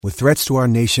With threats to our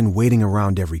nation waiting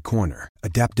around every corner,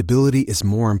 adaptability is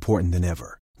more important than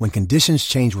ever. When conditions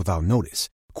change without notice,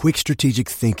 quick strategic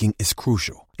thinking is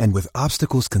crucial. And with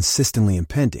obstacles consistently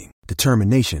impending,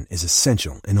 determination is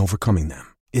essential in overcoming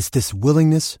them. It's this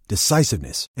willingness,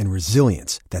 decisiveness, and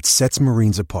resilience that sets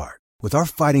Marines apart. With our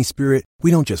fighting spirit, we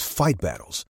don't just fight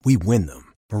battles, we win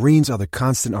them. Marines are the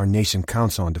constant our nation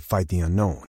counts on to fight the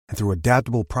unknown. And through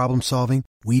adaptable problem solving,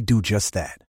 we do just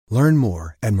that. Learn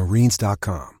more at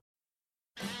marines.com.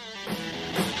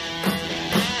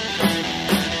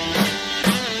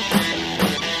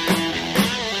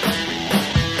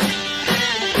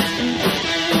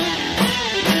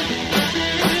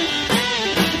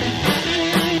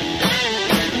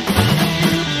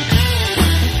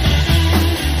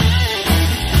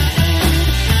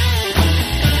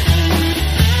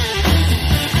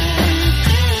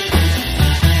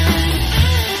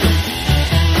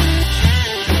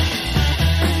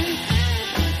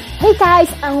 Hey guys,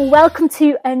 and welcome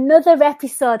to another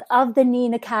episode of the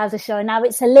Nina Kauser Show. Now,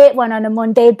 it's a late one on a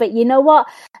Monday, but you know what?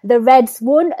 The Reds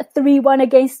won 3-1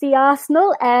 against the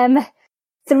Arsenal.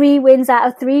 3 wins out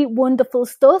of 3. Wonderful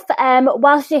stuff.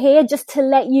 Whilst you're here, just to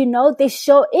let you know, this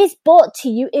show is brought to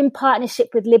you in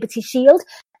partnership with Liberty Shield,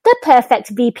 the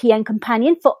perfect VPN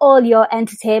companion for all your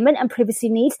entertainment and privacy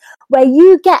needs, where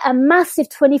you get a massive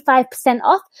 25%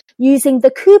 off using the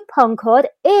coupon code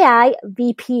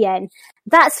AIVPN.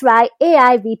 That's right,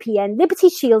 AIVPN. Liberty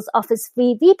Shield offers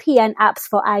free VPN apps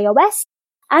for iOS,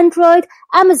 Android,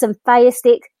 Amazon Fire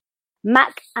Stick,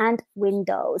 Mac and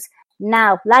Windows.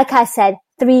 Now, like I said,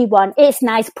 3-1. It's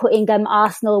nice putting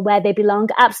Arsenal where they belong.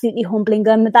 Absolutely humbling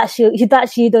them. That's you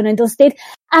done and dusted.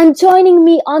 And joining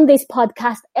me on this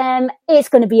podcast, it's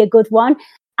going to be a good one.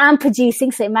 I'm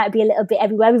producing, so it might be a little bit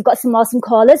everywhere. We've got some awesome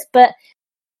callers, but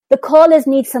the callers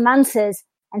need some answers.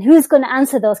 And who's going to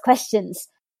answer those questions?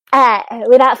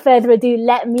 Without further ado,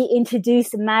 let me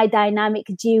introduce my dynamic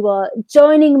duo.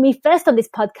 Joining me first on this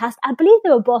podcast, I believe they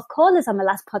were both callers on my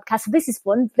last podcast, so this is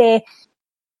fun. They're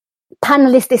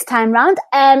panelist this time round.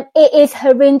 It is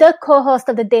Harinder, co-host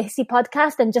of the Desi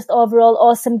podcast and just overall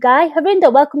awesome guy.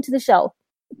 Harinder, welcome to the show.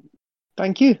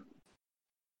 Thank you.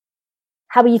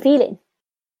 How are you feeling?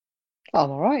 I'm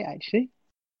all right, actually.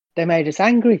 They made us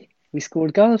angry. We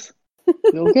scored goals.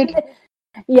 All good.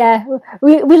 Yeah,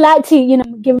 we like to,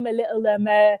 give them a little,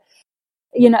 a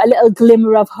little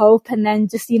glimmer of hope and then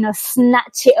just,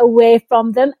 snatch it away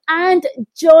from them. And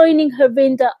joining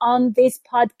Harinder on this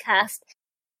podcast,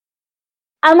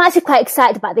 I'm actually quite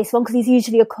excited about this one because he's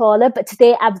usually a caller, but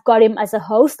today I've got him as a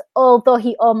host, although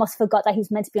he almost forgot that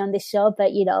he's meant to be on this show,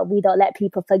 but, we don't let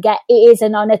people forget. It is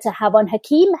an honour to have on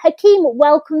Hakeem. Hakeem,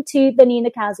 welcome to the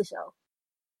Nina Kauser Show.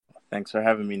 Thanks for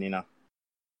having me, Nina.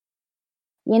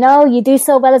 You do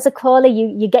so well as a caller,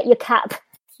 you get your cap,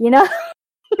 you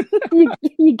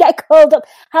get called up.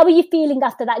 How are you feeling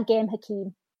after that game,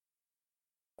 Hakeem?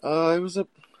 It's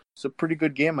a pretty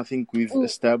good game. I think we've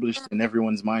established in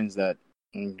everyone's minds that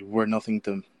we're nothing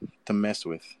to mess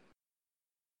with.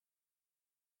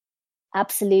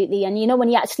 Absolutely. And, when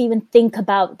you actually even think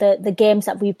about the games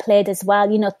that we played as well,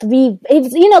 it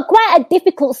was, quite a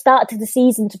difficult start to the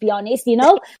season, to be honest,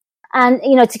 And,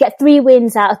 to get 3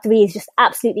 wins out of 3 is just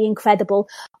absolutely incredible.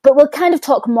 But we'll kind of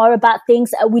talk more about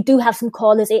things. We do have some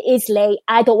callers. It is late.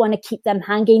 I don't want to keep them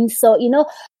hanging. So,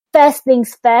 first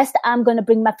things first, I'm going to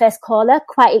bring my first caller.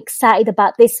 Quite excited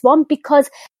about this one because,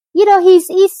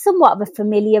 he's somewhat of a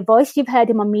familiar voice. You've heard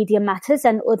him on Media Matters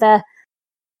and other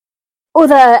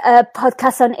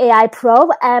podcasts on AI Pro.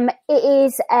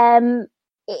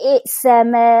 It's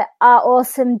our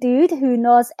awesome dude who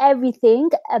knows everything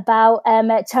about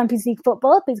Champions League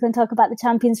football, but he's going to talk about the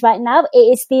champions right now. It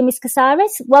is Themis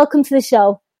Kasaris. Welcome to the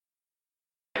show.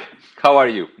 How are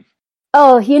you?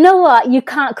 Oh, you know what? You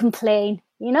can't complain.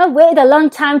 Waited a long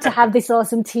time to have this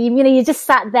awesome team. You just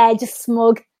sat there, just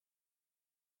smug.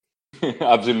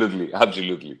 Absolutely.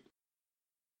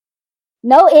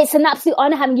 No, it's an absolute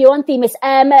honour having you on, Themis.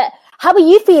 How are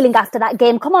you feeling after that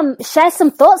game? Come on, share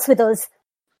some thoughts with us.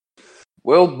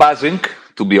 Well, buzzing,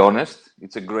 to be honest.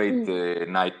 It's a great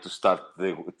night to start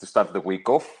the week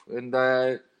off. And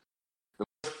the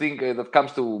first thing that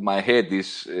comes to my head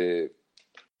is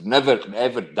never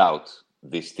ever doubt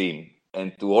this team,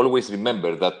 and to always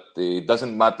remember that it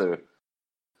doesn't matter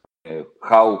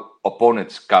how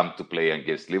opponents come to play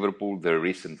against Liverpool, their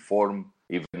recent form,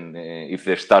 even if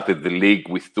they started the league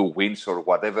with 2 wins or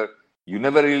whatever, you're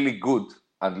never really good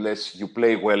unless you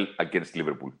play well against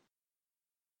Liverpool.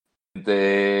 And,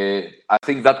 I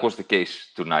think that was the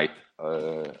case tonight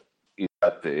in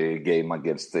that game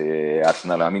against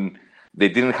Arsenal. I mean, they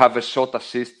didn't have a shot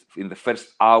assist in the first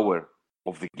hour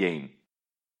of the game.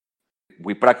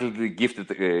 we practically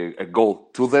gifted a goal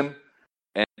to them.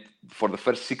 And for the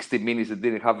first 60 minutes, they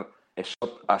didn't have a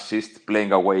shot assist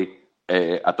playing away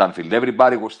at Anfield.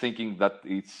 Everybody was thinking that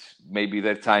it's maybe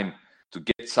their time to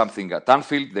get something at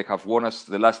Anfield. They have won us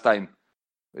the last time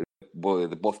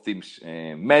both teams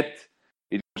met.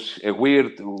 It was a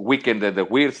weird weekend, a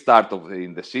weird start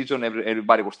in the season.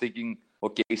 Everybody was thinking,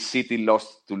 okay, City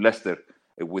lost to Leicester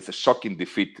with a shocking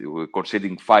defeat,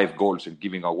 conceding 5 goals and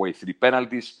giving away 3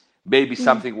 penalties. Maybe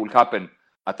something will happen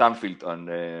at Anfield on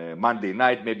Monday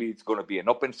night. Maybe it's going to be an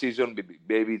open season.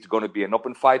 Maybe it's going to be an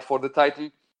open fight for the title.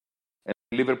 And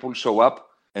Liverpool show up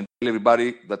and tell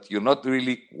everybody that you're not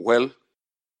really well,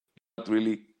 not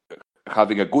really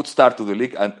having a good start to the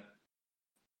league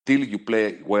until you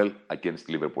play well against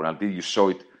Liverpool, until you show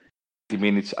it 50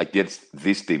 minutes against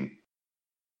this team.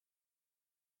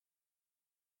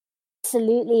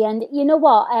 Absolutely, and you know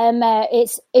what?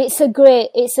 It's a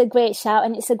great shout,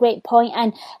 and it's a great point.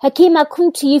 And Hakeem, I'll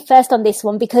come to you first on this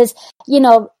one because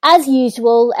as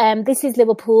usual, this is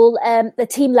Liverpool. The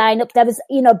team lineup, there was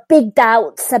big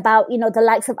doubts about the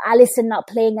likes of Alisson not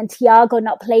playing and Thiago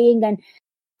not playing, and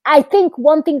I think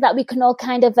one thing that we can all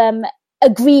kind of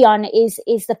agree on is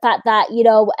the fact that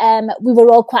we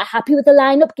were all quite happy with the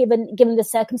lineup given the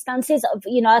circumstances. Of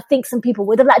I think some people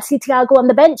would have liked to see Thiago on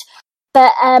the bench,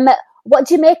 but what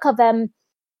do you make of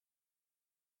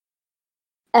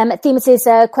Themis's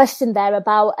question there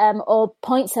about or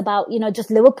points about just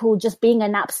Liverpool just being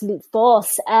an absolute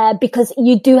force, because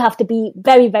you do have to be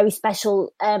very, very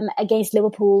special against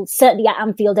Liverpool, certainly at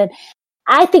Anfield. And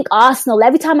I think Arsenal,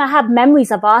 every time I have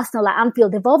memories of Arsenal at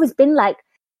Anfield, they've always been like,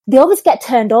 they always get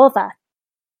turned over.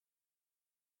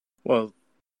 Well,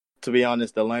 to be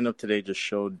honest, the lineup today just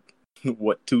showed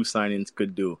what 2 signings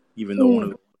could do, even though one of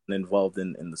them wasn't involved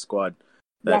in the squad.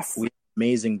 We have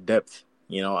amazing depth.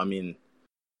 I mean,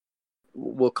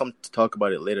 we'll come to talk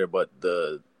about it later, but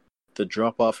the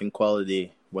drop off in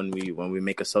quality when we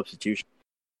make a substitution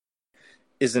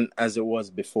isn't as it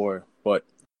was before. But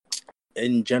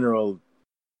in general,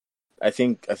 I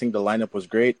think the lineup was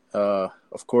great.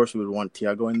 Of course, we would want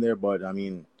Thiago in there, but I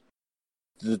mean,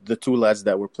 the 2 lads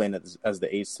that were playing as the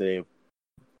 8s today,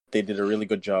 they did a really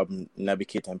good job. Naby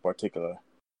Keita in particular.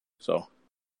 So,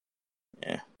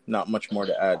 yeah, not much more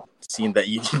to add. Seeing that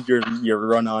your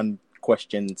run-on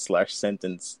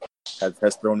question/sentence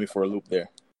has thrown me for a loop there.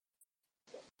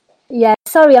 Yeah,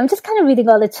 sorry, I'm just kind of reading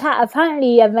all the chat.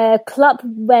 Apparently, Klopp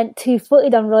went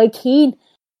 2-footed on Roy Keane.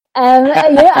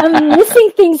 I'm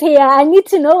missing things here. I need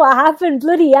to know what happened.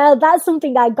 Bloody hell, that's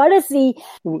something I gotta see.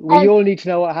 We all need to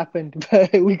know what happened,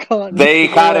 but we can't. They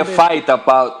had a fight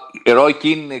about Roy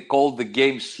Keane called the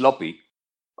game sloppy.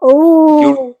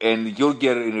 Oh, and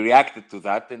Jurgen reacted to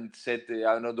that and said,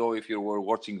 I don't know if you were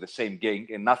watching the same game,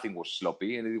 and nothing was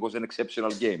sloppy, and it was an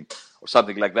exceptional game, or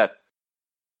something like that.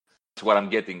 That's what I'm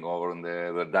getting over on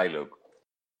the dialogue.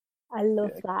 I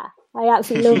love that. I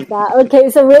absolutely love that. Okay,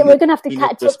 so we're going to have to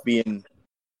catch up.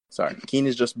 Keane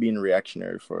is just being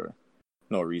reactionary for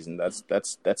no reason.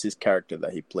 That's his character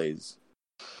that he plays.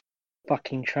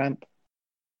 Fucking tramp.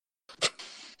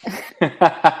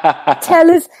 Tell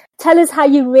us how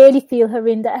you really feel,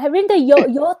 Harinder. Harinder,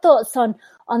 your thoughts on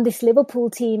this Liverpool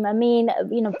team. I mean,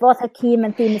 both Hakeem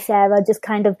and Themis are just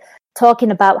kind of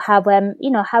talking about how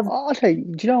I'll tell you.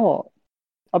 Do you know what?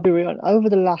 I'll be real. Over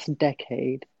the last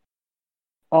decade,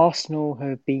 Arsenal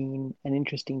have been an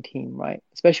interesting team, right?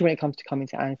 Especially when it comes to coming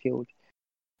to Anfield.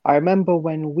 I remember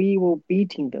when we were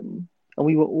beating them, and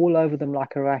we were all over them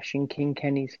like a rash in King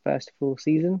Kenny's first full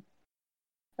season,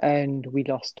 and we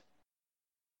lost.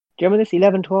 Do you remember this?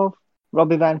 11-12?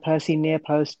 Robbie Van Persie near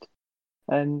post,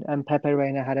 and Pepe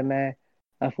Reina had a mare,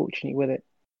 unfortunately, with it.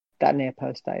 That near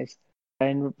post, that is.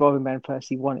 And Robbie Van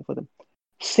Persie won it for them.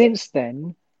 Since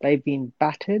then, they've been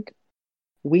battered.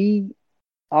 We,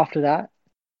 after that,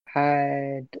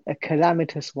 had a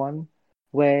calamitous one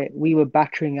where we were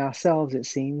battering ourselves, it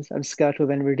seems, and Skirtle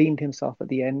then redeemed himself at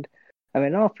the end. And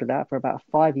then after that, for about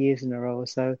 5 years in a row or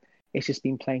so, it's just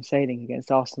been plain sailing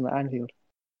against Arsenal at Anfield.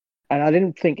 And I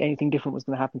didn't think anything different was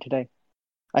going to happen today.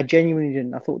 I genuinely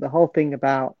didn't. I thought the whole thing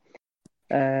about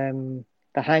the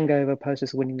hangover post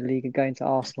us winning the league and going to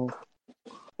Arsenal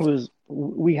was,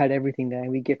 we had everything there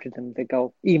and we gifted them the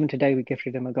goal. Even today, we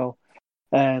gifted them a goal.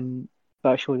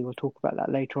 But surely we'll talk about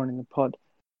that later on in the pod.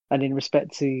 And in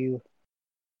respect to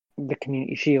the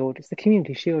Community Shield, it's the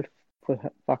Community Shield,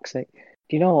 for fuck's sake.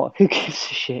 Do you know what? Who gives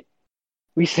a shit?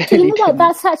 We Do you certainly know what? didn't.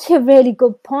 That's actually a really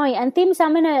good point. And Thims,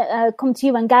 I'm going to come to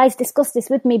you and guys discuss this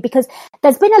with me, because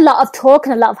there's been a lot of talk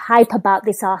and a lot of hype about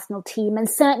this Arsenal team. And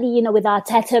certainly, you know, with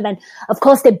Arteta, and of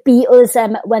course they beat us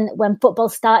when football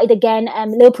started again.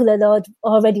 Liverpool had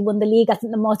already won the league. I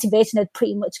think the motivation had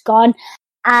pretty much gone.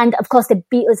 And of course they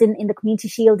beat us in the Community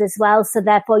Shield as well. So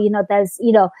therefore, you know,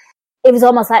 it was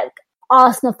almost like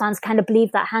Arsenal fans kind of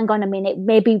believe that, hang on a minute,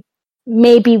 maybe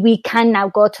we can now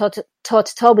go toe to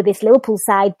toe with this Liverpool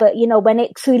side. But, you know, when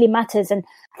it truly matters, and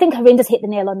I think Harinder hit the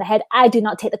nail on the head, I do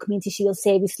not take the Community Shield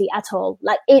seriously at all.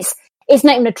 Like, it's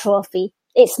not even a trophy.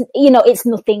 It's, you know, it's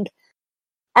nothing.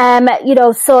 You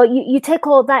know, so you take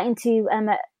all that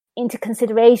into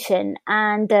consideration,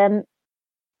 and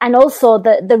also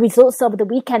the results over the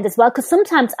weekend as well. Because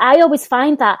sometimes I always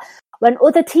find that when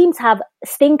other teams have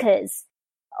stinkers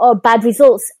or bad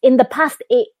results in the past,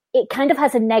 it kind of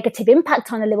has a negative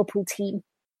impact on a Liverpool team.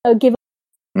 I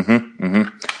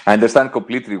understand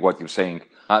completely what you're saying.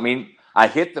 I mean, I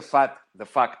hate the fact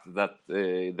that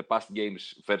the past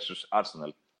games versus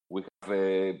Arsenal, we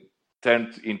have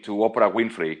turned into Oprah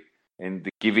Winfrey and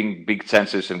giving big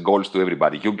chances and goals to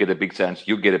everybody. You get a big chance,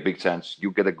 you get a big chance,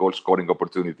 you get a goal scoring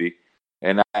opportunity,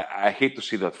 and I hate to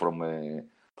see that from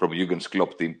Jurgen's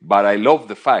Klopp team. But I love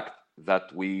the fact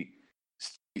that we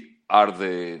are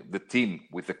the team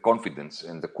with the confidence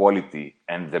and the quality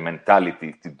and the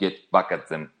mentality to get back at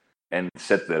them and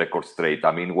set the record straight.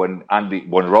 I mean, when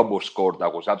Robbo scored, I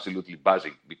was absolutely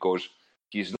buzzing, because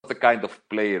he's not the kind of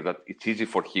player that it's easy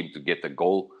for him to get a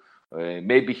goal.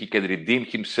 Maybe he can redeem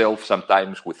himself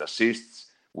sometimes with assists,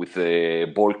 with a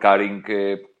ball carrying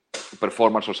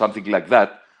performance or something like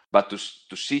that. But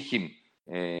to see him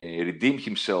redeem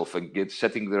himself and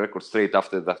setting the record straight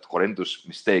after that horrendous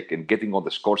mistake and getting on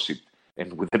the score sheet,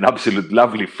 and with an absolute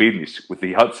lovely finish with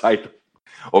the outside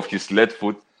of his left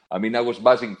foot, I mean, I was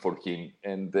buzzing for him.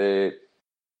 And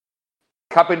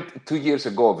happened 2 years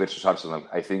ago versus Arsenal,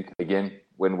 I think, again,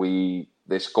 when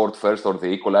they scored first, or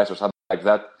they equalized or something like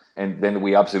that, and then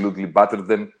we absolutely battered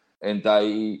them. And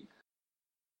I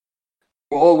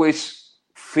always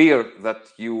fear that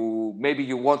maybe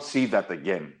you won't see that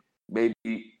again.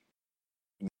 Maybe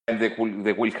they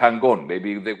will hang on.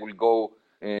 Maybe they will go.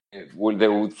 They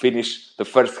will finish the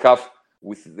first half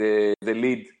with the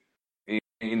lead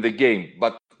in the game,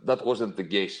 but that wasn't the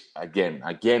case. Again,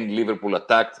 Liverpool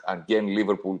attacked. Again,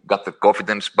 Liverpool got the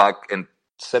confidence back and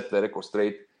set the record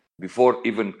straight before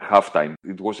even halftime.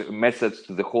 It was a message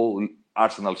to the whole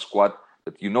Arsenal squad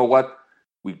that, you know what,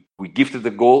 we gifted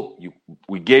the goal,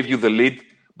 we gave you the lead,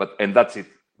 and that's it.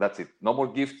 That's it. No more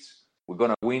gifts. We're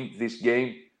gonna win this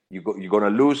game. You're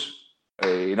gonna lose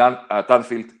at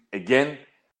Anfield again.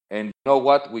 And you know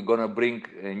what? We're gonna bring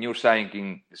a new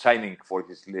signing for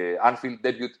his Anfield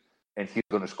debut, and he's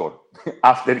gonna score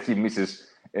after he misses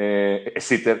a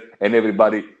sitter, and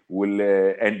everybody will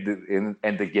end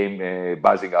the game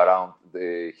buzzing around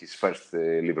his first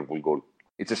Liverpool goal.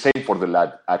 It's a shame for the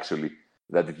lad, actually,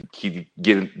 that he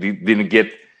didn't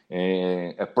get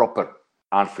a proper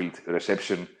Anfield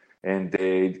reception, and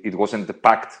it wasn't the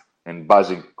packed and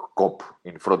buzzing cop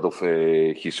in front of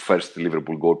his first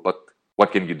Liverpool goal. But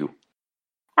what can you do?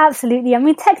 Absolutely. I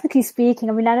mean, technically speaking,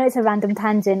 I know it's a random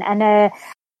tangent, and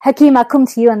Hakeem, I'll come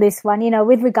to you on this one. You know,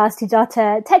 with regards to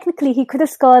Jota, technically he could have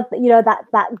scored, you know,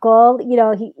 that goal. You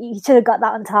know, he should have got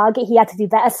that on target. He had to do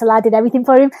better. Salah did everything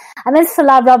for him, and then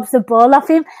Salah robs the ball off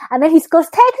him, and then he scores.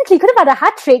 Technically, he could have had a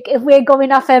hat trick if we're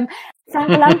going off Frank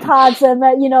Lampard's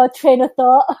train of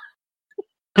thought.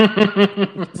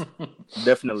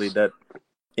 Definitely that.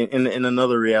 In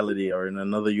another reality or in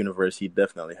another universe, he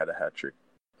definitely had a hat trick.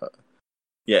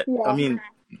 Yeah, I mean,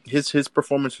 his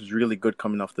performance was really good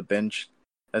coming off the bench.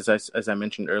 As I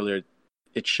mentioned earlier,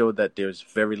 it showed that there's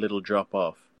very little drop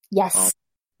off. Yes.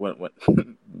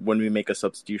 When we make a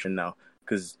substitution now,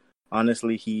 because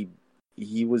honestly, he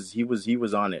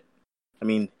was on it. I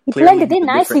mean, he blended in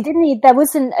nicely, didn't he? There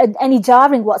wasn't any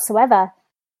jarring whatsoever.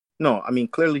 No, I mean,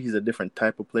 clearly he's a different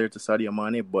type of player to Sadio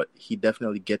Mane, but he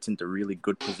definitely gets into really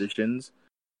good positions.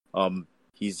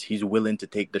 He's willing to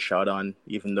take the shot on,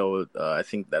 even though I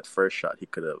think that first shot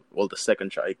the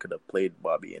second shot he could have played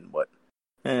Bobby in, but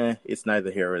it's neither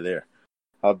here or there.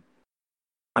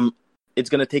 It's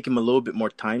gonna take him a little bit more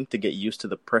time to get used to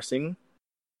the pressing,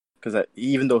 because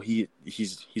even though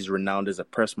he's renowned as a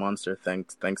press monster,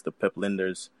 thanks to Pep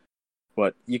Linders.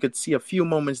 But you could see a few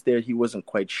moments there he wasn't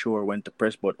quite sure when to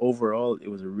press, but overall it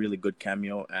was a really good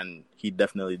cameo, and he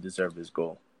definitely deserved his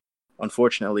goal.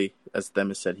 Unfortunately, as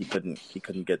Themis said, he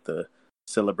couldn't get the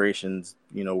celebrations,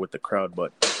 you know, with the crowd,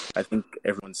 but I think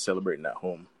everyone's celebrating at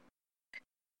home.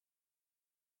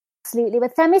 Absolutely.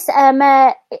 But Themis,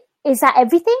 Is that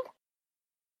everything?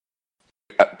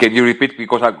 Can you repeat,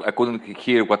 because I couldn't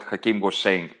hear what Hakim was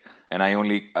saying, and I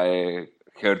only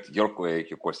heard your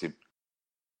question.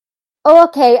 Oh,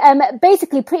 okay.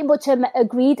 Basically, pretty much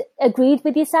agreed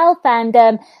with yourself,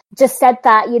 and just said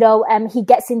that he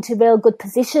gets into real good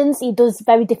positions. He does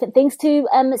very different things to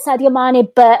Sadio Mane,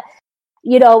 but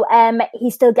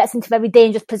he still gets into very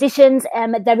dangerous positions.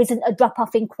 There isn't a drop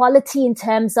off in quality in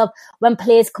terms of when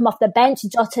players come off the bench.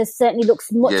 Jota certainly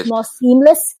looks much more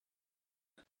seamless.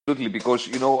 Absolutely, because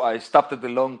I started a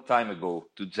long time ago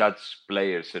to judge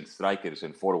players and strikers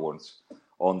and forwards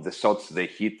on the shots they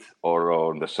hit or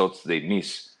on the shots they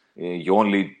miss. You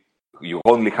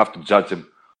only have to judge them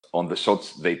on the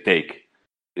shots they take,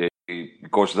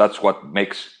 because that's what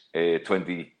makes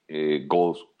 20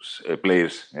 goals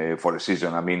players for a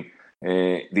season. I mean,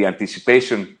 the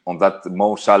anticipation on that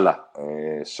Mo Salah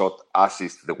shot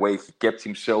assist, the way he kept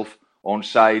himself on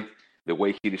side, the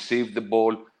way he received the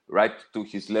ball right to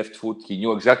his left foot. He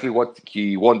knew exactly what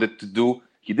he wanted to do.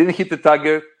 He didn't hit the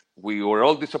target. We were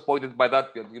all disappointed by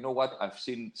that. But you know what? I've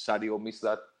seen Sadio miss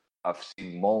that. I've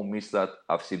seen Mo miss that.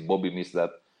 I've seen Bobby miss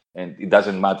that. And it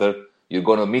doesn't matter. You're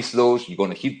going to miss those. You're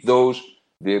going to hit those.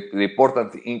 The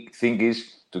important thing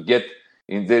is to get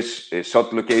in these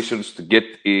shot locations, to get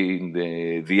in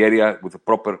the area with the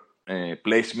proper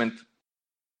placement,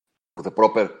 with the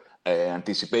proper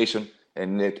anticipation.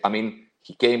 And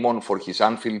he came on for his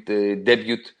Anfield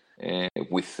debut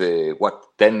with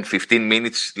 10, 15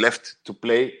 minutes left to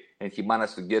play, and he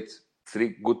managed to get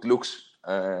 3 good looks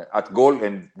at goal,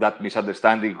 and that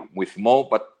misunderstanding with Mo,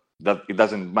 but that it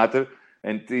doesn't matter.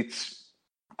 And it's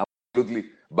absolutely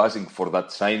buzzing for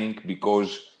that signing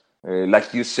because,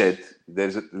 like you said,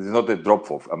 there's not a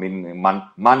drop-off. I mean,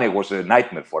 Mane was a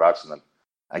nightmare for Arsenal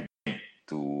again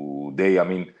today. I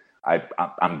mean,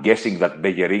 I'm guessing that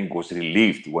Bellerin was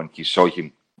relieved when he saw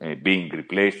him being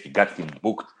replaced. He got him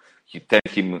booked. He turned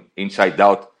him inside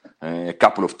out a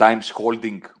couple of times.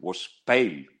 Holding was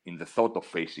pale in the thought of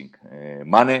facing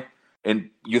Mane.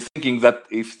 And you're thinking that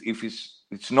if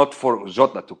it's not for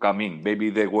Jota to come in,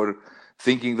 maybe they were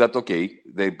thinking that, okay,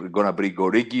 they're going to bring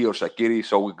Origi or Shaqiri,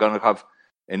 so we're going to have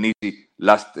an easy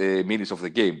last minutes of the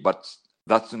game. But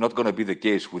that's not going to be the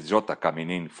case with Jota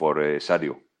coming in for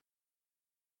Sadio.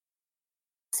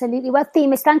 Absolutely. Well,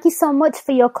 Themis, thank you so much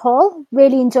for your call.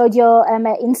 Really enjoyed your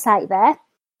insight there.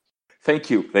 Thank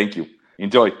you.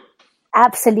 Enjoy.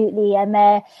 Absolutely.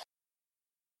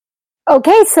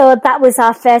 Okay, so that was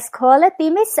our first caller,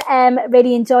 Themis.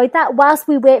 Really enjoyed that. Whilst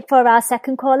we wait for our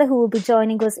second caller, who will be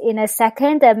joining us in a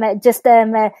second, just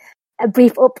a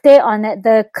brief update on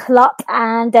the Klopp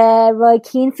and Roy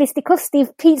Keane fisticuffs.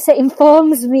 Steve Pizza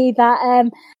informs me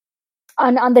that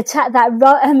on the chat that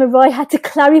Roy had to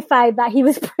clarify that he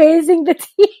was praising the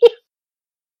team.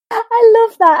 I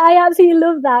love that. I absolutely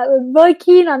love that. Roy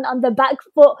Keane on the back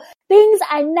foot. Things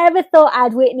I never thought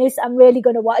I'd witness. I'm really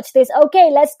going to watch this.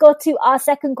 Okay, let's go to our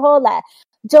second caller.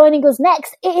 Joining us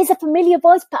next, it is a familiar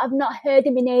voice, but I've not heard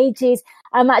him in ages.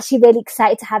 I'm actually really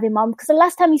excited to have him on because the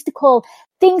last time he used to call,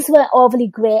 things weren't overly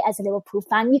great as a Liverpool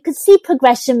fan. You could see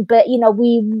progression, but,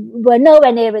 we were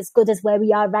nowhere near as good as where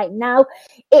we are right now.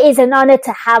 It is an honour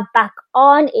to have back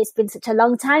on. It's been such a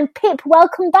long time. Pip,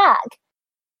 welcome back.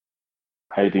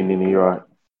 How you doing, Nina? You alright?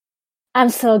 I'm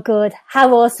so good.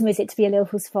 How awesome is it to be a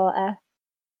Liverpool supporter?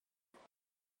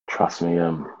 Trust me,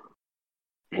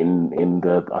 in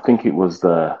the I think it was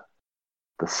the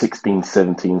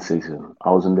 16-17 season,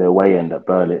 I was in the away end at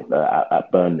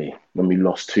Burnley when we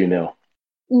lost 2-0.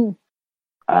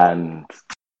 And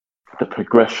the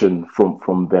progression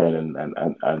from then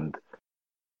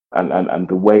and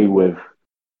the way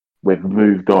we've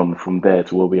moved on from there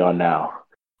to where we are now.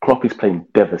 Klopp is playing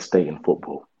devastating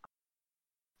football.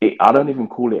 I don't even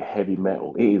call it heavy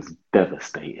metal. It is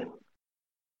devastating.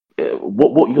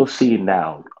 What you're seeing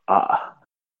now,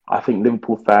 I think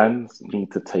Liverpool fans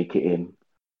need to take it in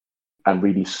and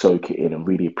really soak it in and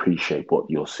really appreciate what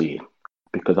you're seeing,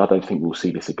 because I don't think we'll see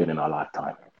this again in our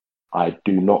lifetime. I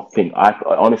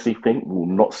honestly think we'll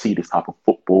not see this type of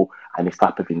football and this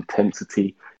type of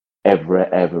intensity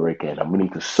ever again. And we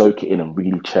need to soak it in and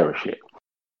really cherish it.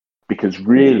 Because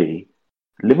really,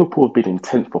 Liverpool have been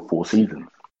intense for 4 seasons.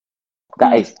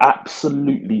 That is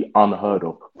absolutely unheard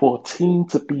of. For a team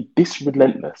to be this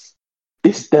relentless,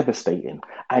 this devastating,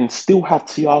 and still have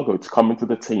Thiago to come into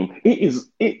the team.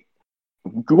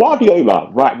 Guardiola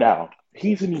right now,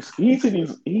 he's in his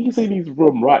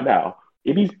room right now,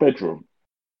 in his bedroom.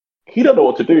 He don't know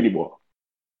what to do anymore.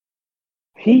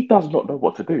 He does not know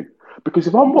what to do. Because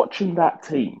if I'm watching that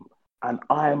team and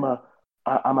I'm a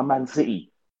Man City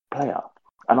player,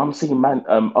 and I'm seeing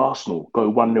Arsenal go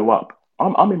 1-0 up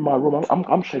I'm in my room.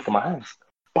 I'm shaking my hands.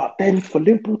 But then for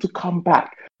Liverpool to come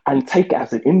back and take it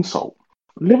as an insult,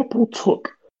 Liverpool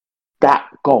took that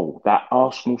goal that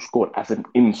Arsenal scored as an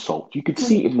insult. You could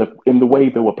see it in the way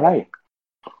they were playing,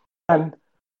 and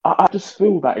I just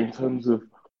feel that in terms of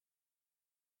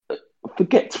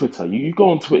forget Twitter. You go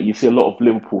on Twitter, you see a lot of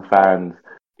Liverpool fans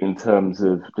in terms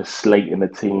of just slating the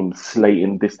team,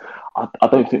 slating this. I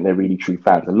don't think they're really true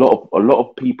fans. A lot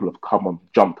of people have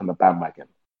jumped on the bandwagon.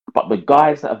 But the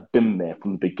guys that have been there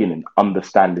from the beginning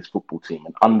understand this football team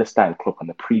and understand Klopp and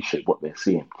appreciate what they're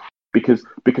seeing. Because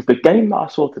the game that I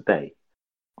saw today,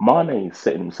 Mane is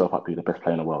setting himself up to be the best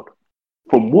player in the world.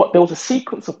 There was a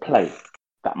sequence of play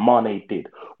that Mane did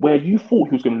where you thought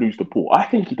he was going to lose the ball. I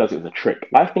think he does it as a trick.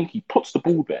 I think he puts the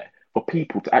ball there for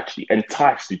people to actually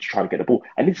entice you to try to get the ball,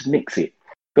 and he just nicks it.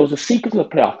 There was a sequence of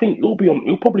play, I think it'll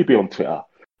probably be on Twitter,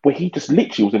 where he just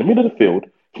literally was in the middle of the field.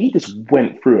 He just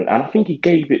went through it, and I think he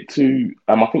gave it to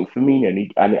I think Firmino,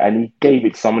 and he gave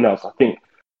it to someone else. I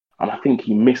think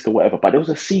he missed or whatever. But there was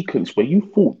a sequence where you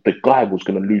thought the guy was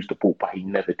going to lose the ball, but he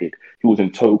never did. He was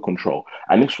in total control,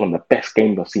 and this was one of the best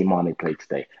games I've seen Mane play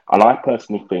today. And I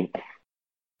personally think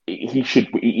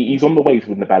he's on the way to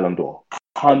win the Ballon d'Or.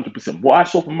 100%. What I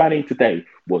saw from Mane today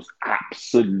was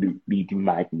absolutely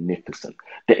magnificent.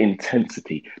 The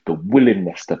intensity, the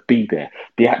willingness to be there,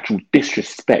 the actual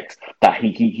disrespect that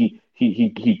he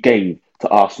gave to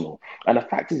Arsenal. And the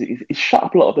fact is, it shut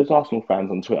up a lot of those Arsenal fans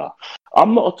on Twitter.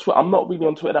 I'm not really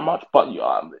on Twitter that much, but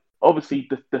obviously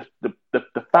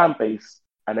the fan base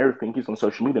and everything is on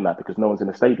social media now because no one's in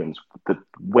the stadiums.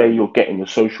 Where you're getting your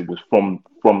social was from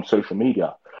social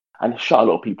media. And it shut a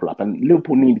lot of people up. And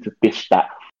Liverpool needed to dish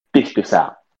this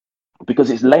out because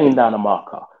it's laying down a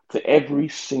marker to every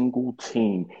single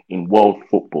team in world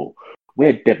football.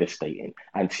 We're devastating,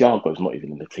 and Thiago's not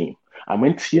even in the team. And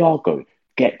when Thiago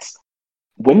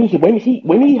when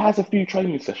he has a few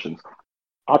training sessions,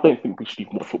 I don't think we should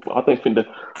even watch football. I don't think that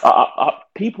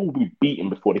people will be beaten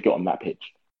before they get on that pitch.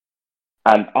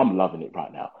 And I'm loving it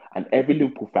right now. And every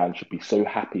Liverpool fan should be so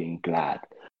happy and glad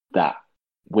that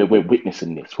we're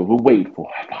witnessing this. We're waiting for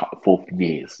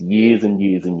years and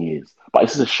years and years. But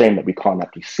it's just a shame that we can't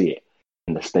actually see it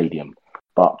in the stadium.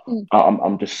 But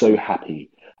I'm just so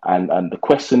happy. And the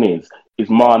question is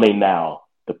Mane now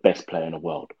the best player in the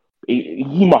world?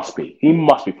 He must be. He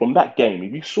must be. From that game,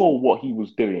 if you saw what he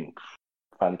was doing,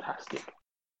 fantastic.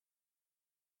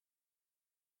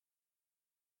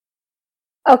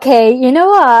 Okay, you know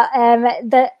what?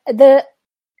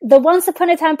 The Once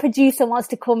Upon a Time producer wants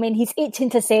to come in. He's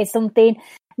itching to say something.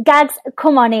 Gags,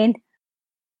 come on in.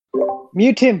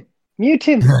 Mute him.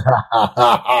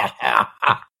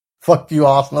 Fuck you,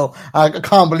 Arsenal. I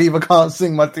can't believe I can't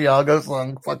sing my Thiago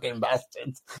song. Fucking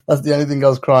bastards. That's the only thing I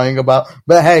was crying about.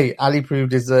 But hey, Ali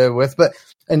proved his worth. But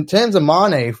in terms of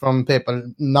Mane from Pip,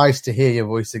 nice to hear your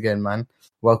voice again, man.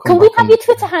 Welcome. Can we have your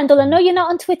Twitter handle? I know you're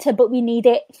not on Twitter, but we need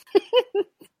it.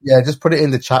 Yeah, just put it in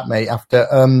the chat, mate. After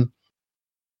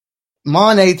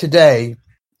Mane today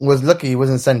was lucky he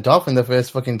wasn't sent off in the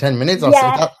first fucking 10 minutes. I'll say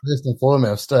that first and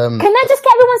foremost. Can I just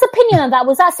get everyone's opinion on that?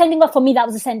 Was that sending off? For me, that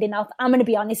was a sending off. I'm going to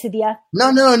be honest with you.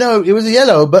 No. It was a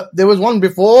yellow, but there was one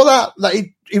before that.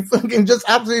 Like he fucking just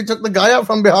absolutely took the guy out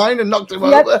from behind and knocked him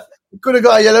over. He could have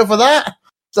got a yellow for that.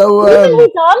 So even his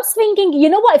arm swinging. You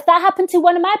know what? If that happened to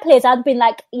one of my players, I'd been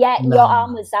like, your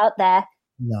arm was out there.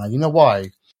 No, you know why?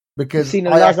 Because you've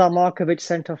seen Lazar Markovic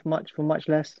sent off for much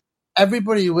less.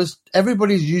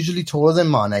 Everybody's usually taller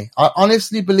than Mane. I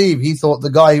honestly believe he thought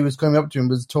the guy who was coming up to him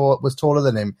was taller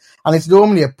than him, and it's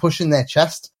normally a push in their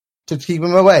chest to keep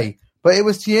him away. But it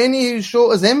was Tierney who's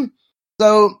short as him,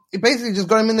 so it basically just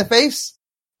got him in the face,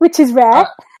 which is rare.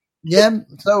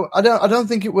 So I don't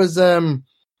think it was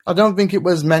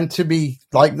meant to be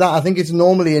like that. I think it's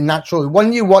normally a natural.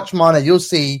 When you watch Mane, you'll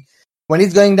see when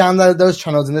he's going down those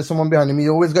channels and there's someone behind him, he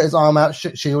always got his arm out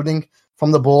shielding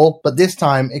from the ball, but this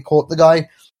time it caught the guy.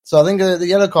 So I think the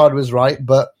yellow card was right,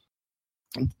 but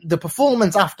the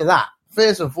performance after that,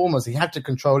 first and foremost, he had to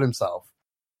control himself.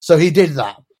 So he did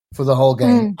that for the whole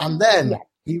game. And then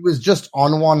he was just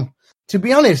on one. To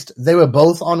be honest, they were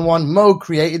both on one. Mo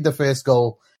created the first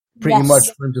goal pretty much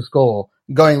for him to score,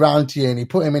 going round Tierney,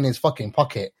 put him in his fucking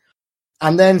pocket.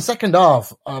 And then second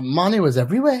half, Mane was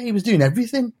everywhere. He was doing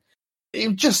everything.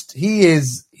 He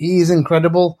is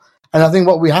incredible. And I think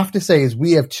what we have to say is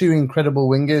we have two incredible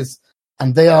wingers,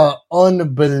 and they are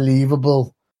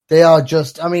unbelievable. They are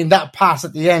just, I mean, that pass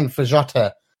at the end for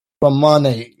Jota from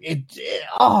Mane,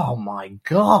 oh my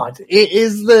God. It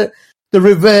is the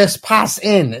reverse pass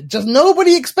in. Just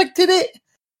nobody expected it.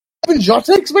 Even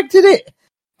Jota expected it.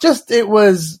 It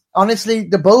was, honestly,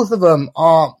 the both of them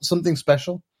are something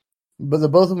special. but the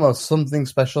both of them are something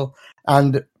special,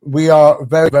 and we are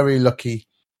very, very lucky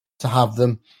to have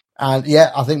them. And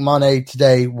yeah, I think Mane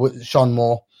today shone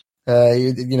more.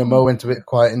 Mo went a bit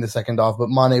quiet in the second half, but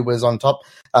Mane was on top.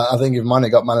 I think if Mane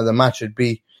got man of the match, it'd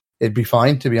be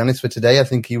fine, to be honest. For today, I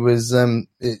think he was the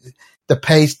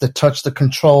pace, the touch, the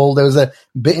control. There was a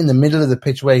bit in the middle of the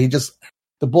pitch where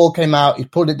the ball came out, he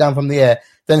pulled it down from the air,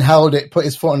 then held it, put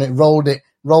his foot on it, rolled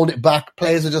it back.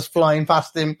 Players are just flying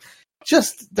past him.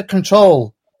 Just the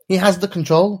control. He has the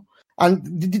control.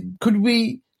 And could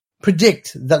we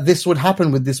predict that this would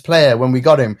happen with this player when we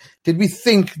got him? Did we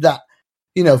think that,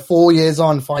 4 years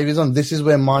on, 5 years on, this is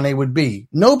where Mane would be?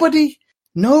 Nobody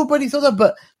thought that.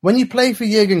 But when you play for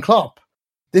Jurgen Klopp,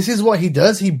 this is what he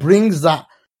does. He brings that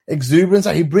exuberance.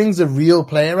 He brings a real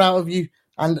player out of you.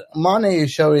 And Mane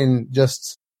is showing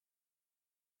just...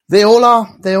 They all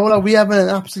are. We have an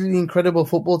absolutely incredible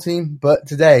football team. But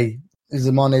today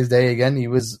is Mane's day again. He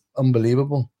was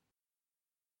unbelievable.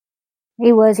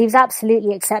 He was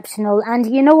absolutely exceptional.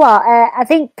 And you know what? I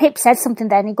think Pip said something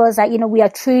then. He goes that, we are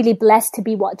truly blessed to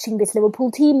be watching this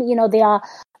Liverpool team. They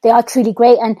are truly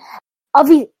great. And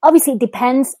obviously it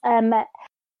depends.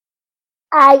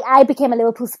 I became a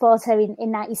Liverpool supporter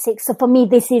in 96. So for me,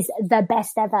 this is the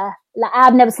best ever. Like,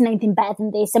 I've never seen anything better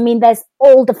than this. I mean, there's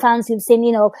all the fans who've seen,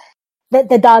 the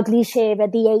Dalglish era,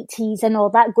 the 80s and all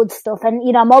that good stuff.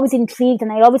 And, I'm always intrigued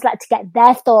and I always like to get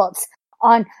their thoughts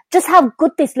on just how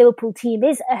good this Liverpool team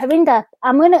is. Harinder,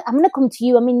 I'm gonna come to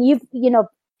you. I mean,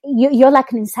 you're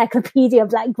like an encyclopedia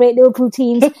of like great Liverpool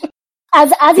teams,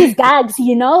 as is Gags,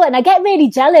 and I get really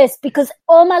jealous because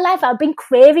all my life I've been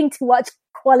craving to watch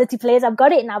quality players. I've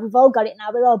got it now. We've all got it now.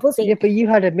 We're all buzzing. Yeah, but you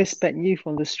had a misspent youth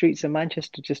on the streets of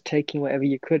Manchester, just taking whatever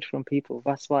you could from people.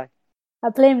 That's why. I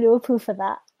blame Liverpool for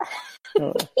that.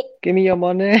 Give me your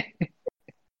money.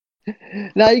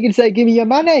 Now you can say, "Give me your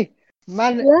money."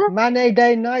 Mane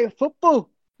Day Night Football.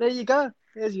 There you go.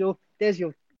 There's your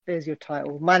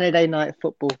title. Mane Day Night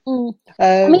Football.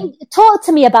 I mean, talk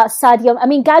to me about Sadio. I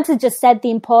mean, Gads has just said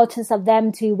the importance of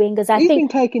them two wingers. He's been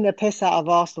taking the piss out of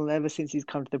Arsenal ever since he's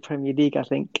come to the Premier League, I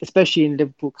think, especially in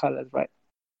Liverpool colours, right?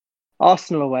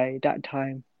 Arsenal away that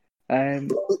time.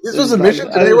 This was a mission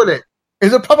today, wasn't it?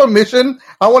 It's a proper mission.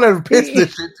 I want to piss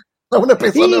this shit. I want to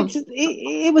piss on them.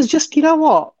 It was just, you know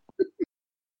what?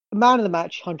 Man of the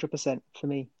match, 100% for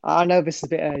me. I know this is a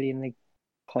bit early in the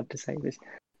pod to say this,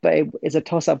 but it's a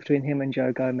toss-up between him and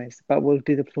Joe Gomez. But we'll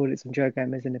do the plaudits on Joe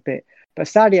Gomez in a bit. But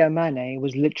Sadio Mane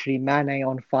was literally Mane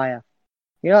on fire.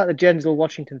 Like the Denzel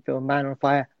Washington film, Man on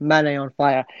Fire, Mane on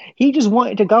fire. He just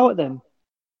wanted to go at them.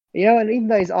 And even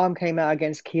though his arm came out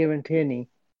against Kieran Tierney,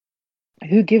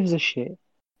 who gives a shit?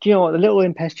 Do you know what? The little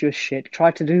impetuous shit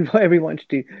tried to do whatever he wanted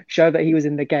to do, show that he was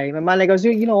in the game. And Mane goes,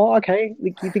 you know what? Okay,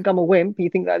 you think I'm a wimp?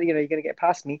 You think that you're going to get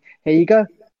past me? Here you go.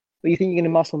 But you think you're going to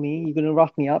muscle me? You're going to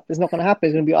rough me up? It's not going to happen.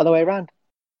 It's going to be the other way around.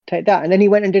 Take that. And then he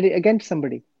went and did it again to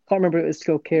somebody. Can't remember if it was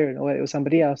still Kieran or it was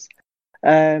somebody else.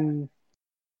 Who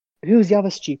was the other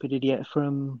stupid idiot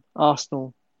from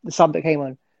Arsenal? The sub that came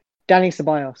on, Danny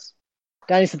Ceballos.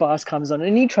 Danny Ceballos comes on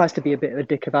and he tries to be a bit of a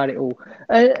dick about it all.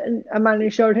 And Mane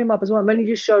showed him up as well. Mane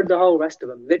just showed the whole rest of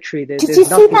them. Literally, did you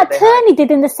see that turn he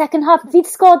did in the second half? If he'd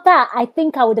scored that, I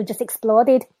think I would have just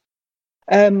exploded.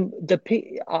 Pip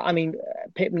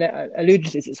alluded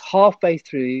to this. It's halfway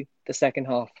through the second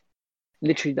half.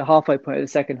 Literally the halfway point of the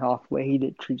second half where he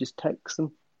literally just takes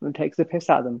them and takes the piss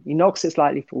out of them. He knocks it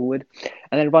slightly forward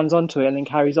and then runs onto it and then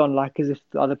carries on like as if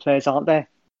the other players aren't there.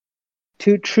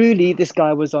 Truly, this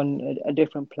guy was on a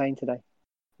different plane today.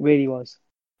 Really was.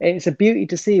 And it's a beauty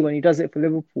to see when he does it for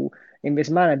Liverpool in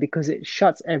this manner because it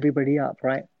shuts everybody up,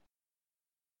 right?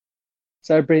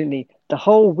 So brilliantly. The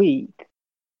whole week,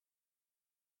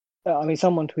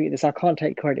 someone tweeted this. I can't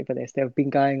take credit for this. They've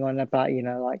been going on about,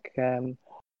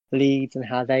 Leeds and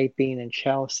how they've been and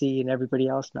Chelsea and everybody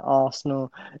else and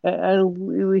Arsenal. And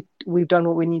we've done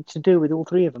what we need to do with all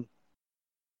three of them.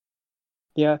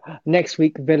 Yeah, next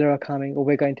week Villa are coming, or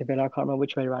we're going to Villa. I can't remember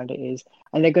which way around it is,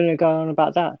 and they're going to go on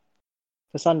about that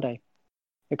for Sunday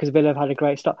because Villa have had a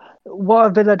great start. What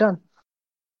have Villa done?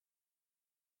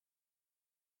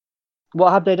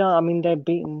 What have they done? I mean, they've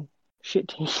beaten shit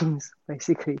teams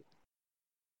basically.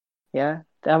 Yeah,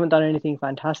 they haven't done anything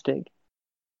fantastic.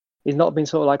 It's not been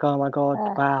sort of like, oh my god,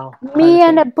 wow. Me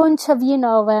and a bunch of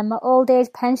old age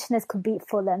pensioners could beat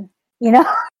Fulham.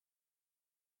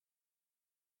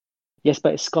 Yes,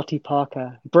 but it's Scotty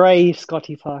Parker. Brave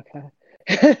Scotty Parker.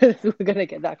 We're going to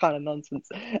get that kind of nonsense.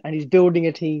 And he's building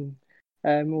a team.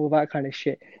 All that kind of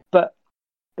shit. But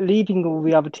leaving all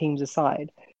the other teams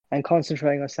aside and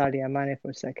concentrating on Sadio Mane for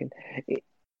a second,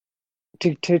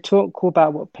 to talk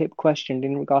about what Pip questioned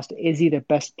in regards to is he the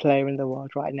best player in the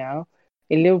world right now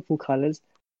in Liverpool colours?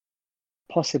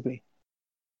 Possibly.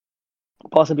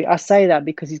 I say that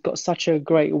because he's got such a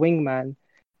great wingman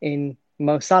in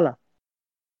Mo Salah.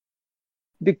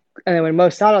 And then when Mo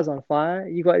Salah's on fire,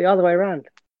 you got the other way around.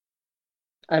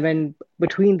 And then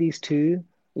between these two,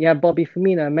 you have Bobby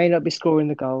Firmino. May not be scoring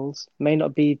the goals, may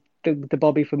not be the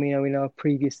Bobby Firmino we know of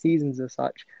previous seasons as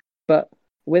such, but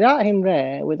without him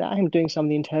there, without him doing some of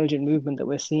the intelligent movement that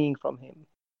we're seeing from him,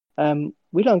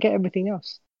 we don't get everything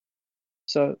else.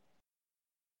 So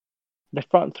the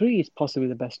front three is possibly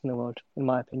the best in the world, in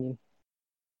my opinion.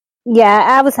 Yeah,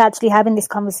 I was actually having this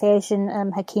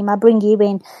conversation, Hakeem. I'll bring you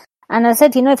in. And I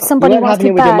said, if somebody you weren't wants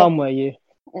having to it with buy... your mum, were you?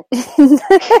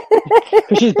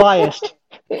 Because she's biased.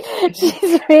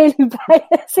 She's really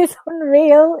biased. It's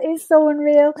unreal. It's so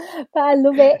unreal. But I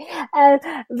love it.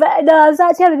 But no, I was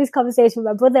actually having this conversation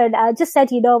with my brother, and I just said,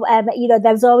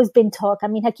 there's always been talk. I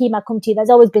mean, Hakeem, I come to you. There's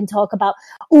always been talk about,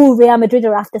 Real Madrid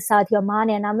are after Sadio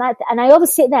Mane, and I'm like, and I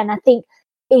always sit there and I think,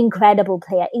 incredible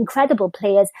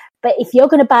players. But if you're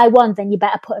going to buy one, then you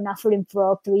better put an offer in for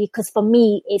all three. Because for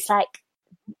me, it's like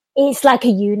a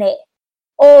unit.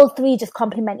 All three just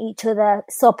complement each other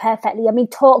so perfectly. I mean,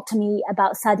 talk to me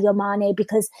about Sadio Mane,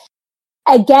 because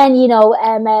again, he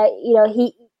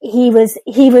was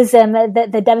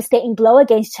the devastating blow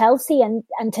against Chelsea, and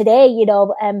today,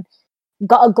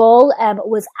 got a goal,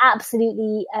 was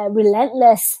absolutely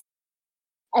relentless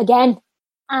again.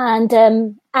 And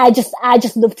I just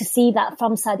love to see that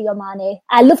from Sadio Mane.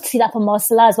 I love to see that from Mo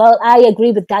Salah as well. I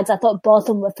agree with Gags. I thought both of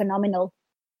them were phenomenal.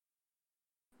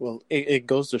 Well, it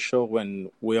goes to show when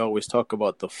we always talk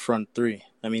about the front three.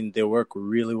 I mean, they work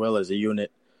really well as a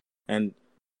unit, and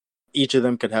each of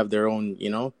them could have their own,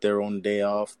 their own day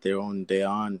off, their own day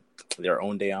on.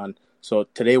 So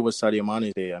today was Sadio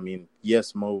Mane's day. I mean,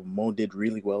 yes, Mo did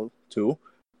really well too,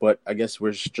 but I guess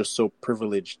we're just so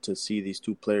privileged to see these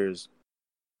two players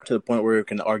to the point where we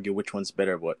can argue which one's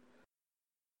better. But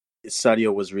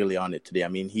Sadio was really on it today. I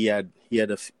mean, he had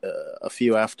a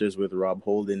few afters with Rob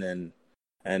Holding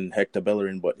and Hector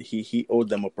Bellerin, but he owed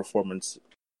them a performance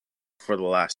for the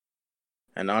last.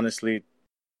 And honestly,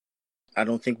 I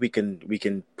don't think we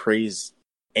can praise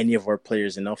any of our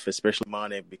players enough, especially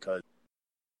Mane, because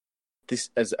this,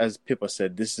 as Pippa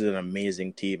said, this is an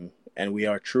amazing team, and we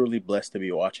are truly blessed to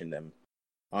be watching them.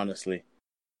 Honestly,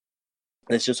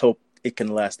 let's just hope it can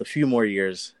last a few more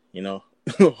years, until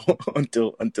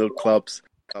Klopp's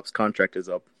contract is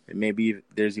up. And maybe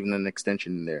there's even an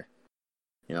extension in there,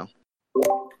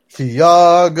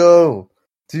 Thiago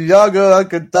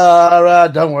Alcantara.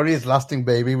 Don't worry, it's lasting,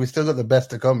 baby. We still got the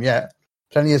best to come yet.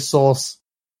 Plenty of sauce.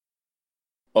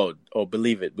 Oh,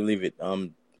 believe it.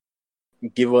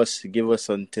 Give us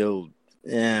until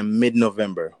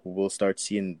mid-November. We'll start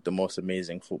seeing the most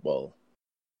amazing football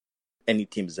any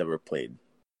team's ever played.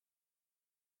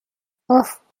 Oh,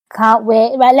 can't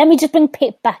wait. Right, let me just bring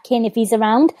Pip back in if he's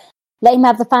around. Let him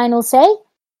have the final say.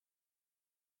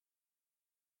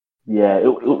 Yeah,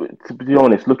 to be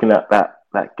honest, looking at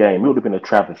that game, it would have been a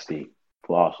travesty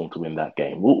for Arsenal to win that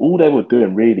game. All they were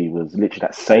doing really was literally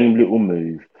that same little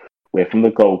move where from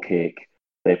the goal kick,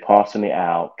 they're passing it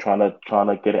out, trying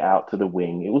to get it out to the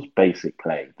wing. It was basic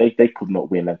play. They could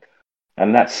not win.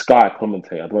 And that Sky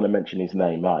commentator, I don't want to mention his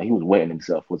name, he was wetting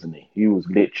himself, wasn't he? He was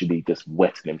literally just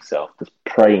wetting himself, just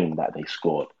praying that they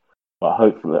scored. But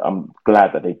hopefully, I'm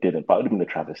glad that they didn't. But it would have been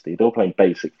a travesty. They were playing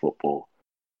basic football.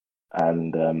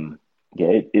 And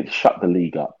it shut the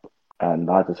league up. And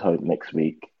I just hope next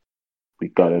week we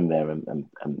go in there and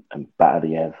batter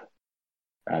the Ev,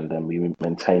 and then we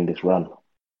maintain this run.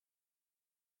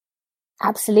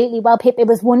 Absolutely. Well, Pip, it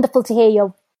was wonderful to hear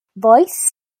your voice.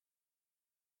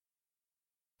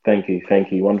 Thank you.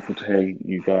 Wonderful to hear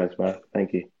you guys, man.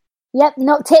 Thank you. Yep.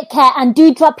 No, take care, and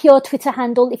do drop your Twitter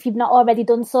handle if you've not already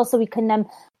done so we can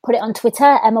put it on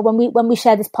Twitter when we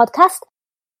share this podcast.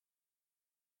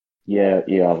 Yeah,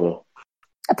 I will.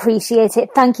 Appreciate it.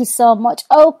 Thank you so much.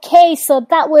 Okay, so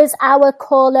that was our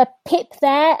caller Pip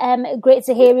there. Great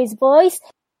to hear his voice.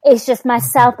 It's just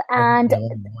myself and...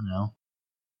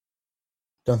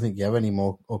 Don't think you have any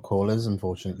more callers,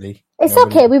 unfortunately. It's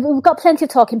okay. We've got plenty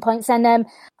of talking points, and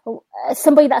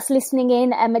somebody that's listening in,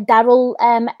 Daryl,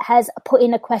 has put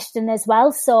in a question as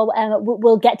well, so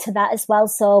we'll get to that as well.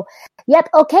 So, yep,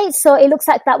 okay. So it looks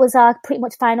like that was our pretty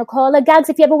much final caller. Gags,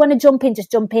 if you ever want to jump in,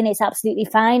 just jump in. It's absolutely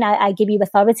fine. I give you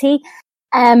authority.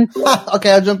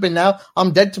 Okay, I'll jump in now.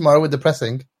 I'm dead tomorrow with the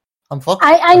pressing. I'm fucked.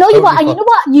 I know you are, and you know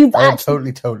what? You've I am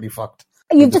totally fucked.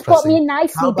 You've just brought me in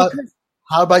nicely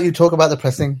How about you talk about the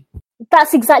pressing?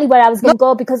 That's exactly where I was going to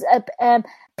go, because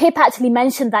Pip actually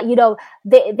mentioned that,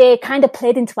 they kind of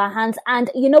played into our hands. And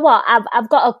you know what? I've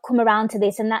got to come around to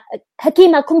this. And that,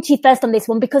 Hakeem, I'll come to you first on this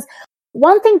one, because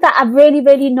one thing that I've really,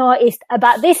 really noticed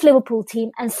about this Liverpool team,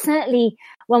 and certainly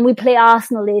when we play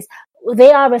Arsenal, is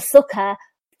they are a sucker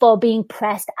for being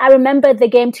pressed. I remember the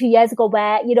game 2 years ago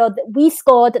where, we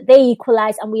scored, they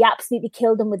equalised, and we absolutely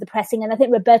killed them with the pressing. And I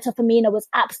think Roberto Firmino was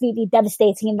absolutely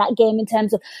devastating in that game in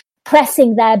terms of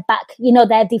pressing their back,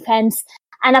 their defence.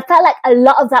 And I felt like a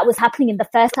lot of that was happening in the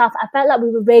first half. I felt like we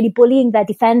were really bullying their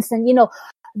defence, and,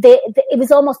 it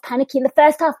was almost panicky. In the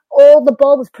first half, all the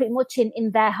ball was pretty much in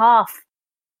their half.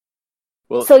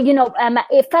 Well, so,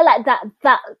 it felt like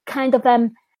that kind of,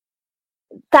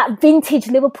 that vintage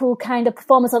Liverpool kind of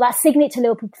performance, or that signature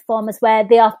Liverpool performance where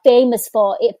they are famous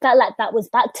for, it felt like that was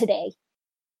back today.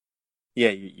 Yeah,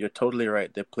 you're totally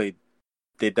right.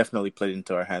 They definitely played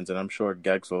into our hands, and I'm sure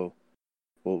Gags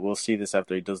we'll see this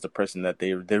after he does the pressing, that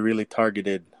they really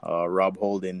targeted Rob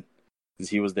Holding, because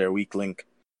he was their weak link.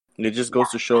 And it just goes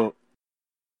to show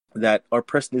that our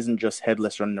pressing isn't just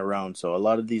headless running around. So a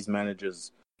lot of these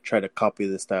managers try to copy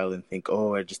the style and think,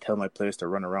 I just tell my players to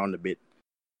run around a bit.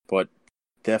 But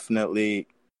definitely,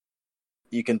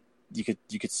 you could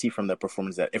see from that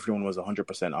performance that everyone was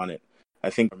 100% on it. I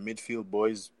think our midfield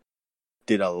boys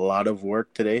did a lot of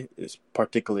work today,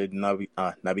 particularly Naby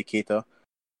Keita.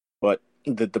 But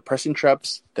the pressing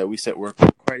traps that we set were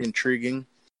quite intriguing,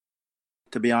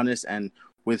 to be honest. And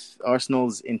with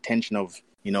Arsenal's intention of,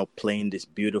 playing this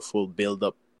beautiful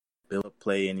build-up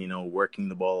play and, working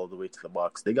the ball all the way to the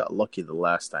box, they got lucky the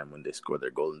last time when they scored their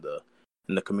goal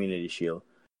in the Community Shield.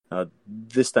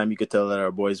 This time you could tell that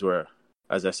our boys were,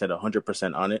 as I said,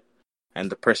 100% on it,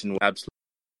 and the pressing was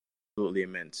absolutely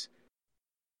immense.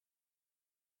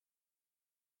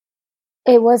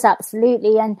 It was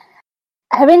absolutely. And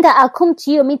Harinder, I'll come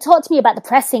to you. I mean, talk to me about the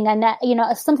pressing, and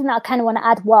something that I kind of want to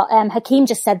add. What Hakeem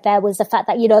just said there was the fact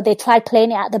that they tried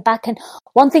playing it at the back, and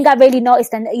one thing I really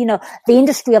noticed, and the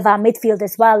industry of our midfield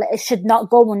as well, it should not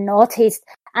go unnoticed.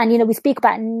 And we speak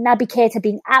about Naby Keita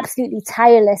being absolutely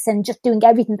tireless and just doing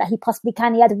everything that he possibly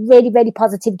can. He had a really, really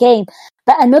positive game.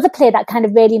 But another player that kind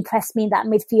of really impressed me in that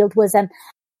midfield was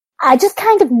I just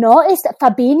kind of noticed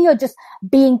Fabinho just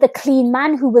being the clean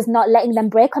man who was not letting them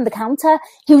break on the counter.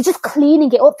 He was just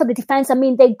cleaning it up for the defence. I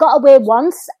mean, they got away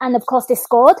once, and of course they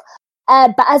scored.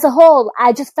 But as a whole,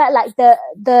 I just felt like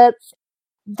the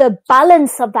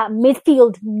balance of that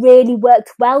midfield really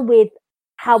worked well with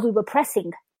how we were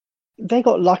pressing. They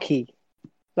got lucky.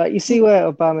 Like, you see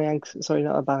where what's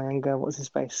his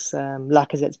face?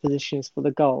 Lacazette's position is for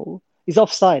the goal. He's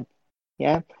offside.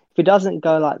 Yeah. If it doesn't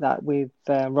go like that with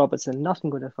Robertson, nothing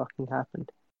would have fucking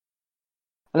happened.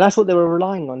 And that's what they were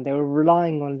relying on. They were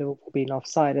relying on Liverpool being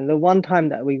offside. And the one time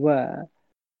that we were,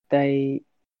 they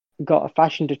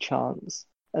fashioned a chance,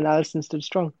 and Alisson stood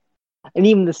strong. And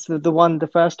even the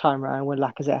first time round when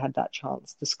Lacazette had that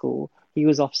chance to score, he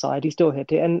was offside. He still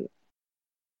hit it, and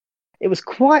it was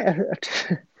quite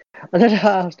I don't know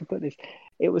how else to put this.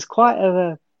 It was quite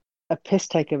a piss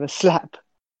take of a slap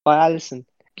by Alisson.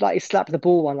 Like, he slapped the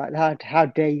ball on, like, how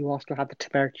dare you ask to have the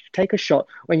temerity to take a shot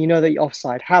when you know that you're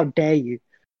offside? How dare you?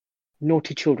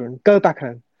 Naughty children. Go back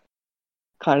home.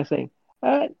 Kind of thing.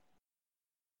 And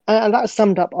that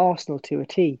summed up Arsenal to a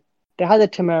T. They had the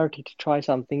temerity to try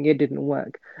something. It didn't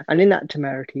work. And in that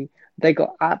temerity, they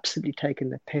got absolutely taken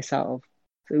the piss out of.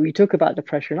 So we talk about the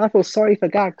pressure, and I feel sorry for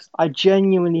Gags. I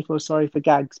genuinely feel sorry for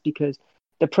Gags, because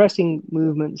the pressing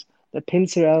movements, the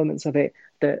pincer elements of it,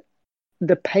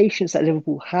 the patience that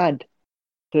Liverpool had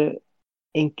to,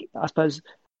 I suppose,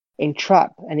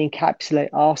 entrap and encapsulate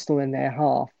Arsenal in their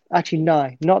half. Actually, no,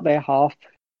 not their half,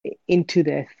 into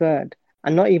their third,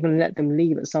 and not even let them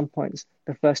leave at some points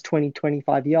the first 20,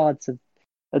 25 yards of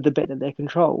the bit that they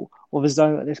control, or the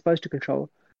zone that they're supposed to control,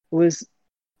 was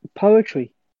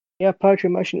poetry. Yeah, poetry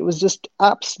in motion. It was just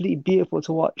absolutely beautiful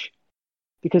to watch,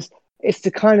 because it's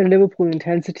the kind of Liverpool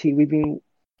intensity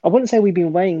I wouldn't say we've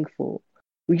been waiting for.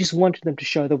 We just wanted them to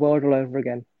show the world all over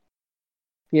again.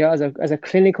 As a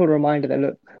clinical reminder that,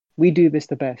 look, we do this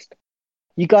the best.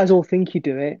 You guys all think you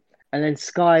do it, and then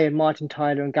Sky and Martin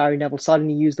Tyler and Gary Neville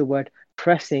suddenly use the word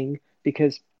pressing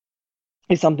because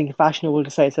it's something fashionable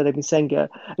to say. So they've been saying it.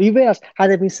 You realise how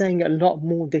they've been saying it a lot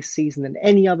more this season than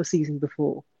any other season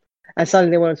before. And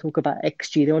suddenly they want to talk about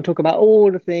XG. They want to talk about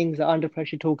all the things that Under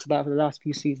Pressure talks about for the last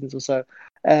few seasons or so.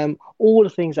 All the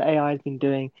things that AI has been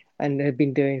doing and they've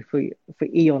been doing for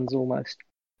eons almost.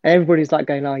 And everybody's like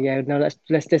going, oh yeah, no,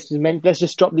 let's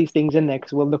just drop these things in there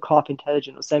because we'll look half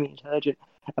intelligent or semi-intelligent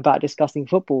about discussing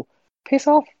football. Piss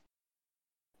off.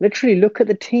 Literally look at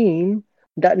the team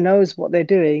that knows what they're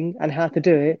doing and how to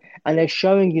do it, and they're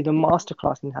showing you the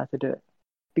masterclass in how to do it,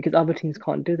 because other teams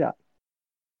can't do that.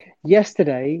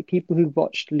 Yesterday, people who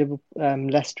watched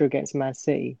Leicester against Man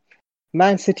City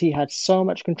had so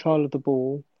much control of the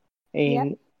ball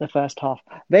in the first half.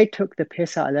 They took the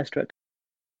piss out of Leicester at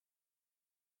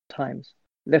times.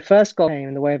 The first goal came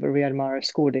in the way that Riyad Mahrez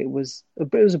scored it. It was a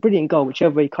brilliant goal,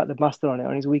 whichever way he cut the mustard on it,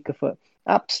 on his weaker foot.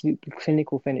 Absolutely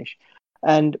clinical finish.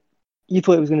 And you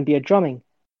thought it was going to be a drumming.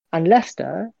 And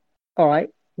Leicester, all right,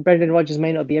 Brendan Rodgers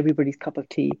may not be everybody's cup of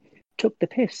tea, took the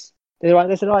piss. They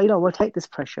said, all right, we'll take this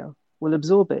pressure. We'll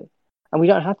absorb it. And we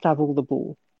don't have to have all the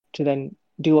ball to then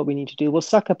do what we need to do. We'll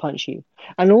sucker punch you.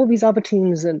 And all these other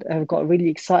teams have got really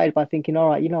excited by thinking, all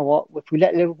right, you know what? If we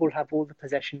let Liverpool have all the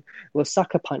possession, we'll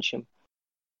sucker punch them.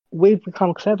 We've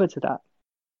become clever to that.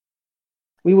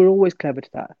 We were always clever to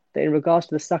that. That in regards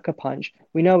to the sucker punch,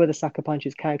 we know where the sucker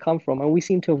punches can come from, and we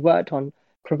seem to have worked on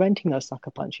preventing those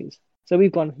sucker punches. So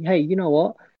we've gone, hey, you know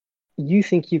what? You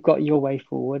think you've got your way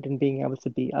forward and being able to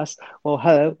beat us. Well,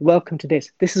 hello, welcome to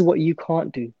this. This is what you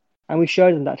can't do. And we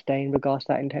showed them that today in regards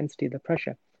to that intensity of the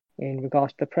pressure, in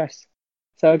regards to the press.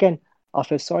 So again, I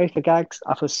feel sorry for Gags.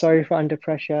 I feel sorry for Under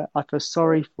Pressure. I feel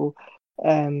sorry for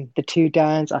the two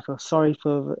Dans. I feel sorry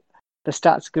for the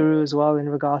stats guru as well in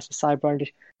regards to Cyber,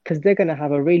 because they're going to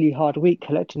have a really hard week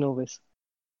collecting all this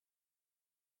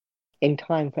in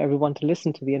time for everyone to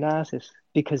listen to the analysis,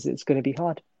 because it's going to be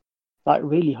hard, like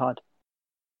really hard.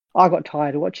 I got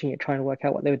tired of watching it, trying to work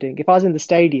out what they were doing. If I was in the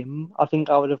stadium, I think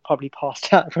I would have probably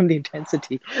passed out from the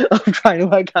intensity of trying to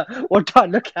work out what do I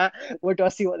look at, what do I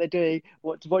see what they're doing,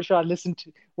 what should I listen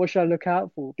to, what should I look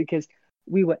out for, because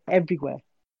we were everywhere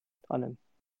on them.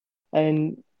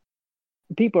 And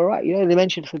people are right, they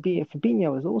mentioned Fabinho.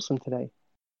 Fabinho was awesome today.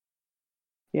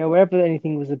 Wherever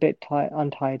anything was a bit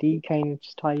untidy, he came and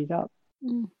just tidied up.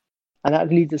 And that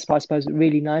leads us, I suppose,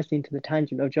 really nicely into the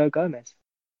tangent of Joe Gomez.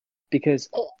 Because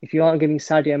if you aren't giving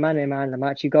Sadio Mane man the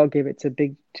match, you got to give it to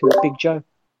Big Joe.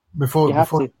 Before you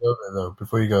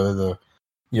go there,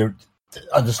 though,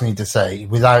 I just need to say,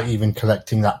 without even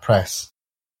collecting that press,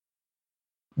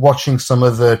 watching some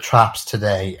of the traps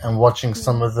today and watching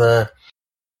some of the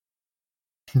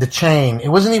chain, it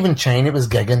wasn't even chain, it was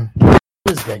Gegen. It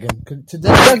was Gegen.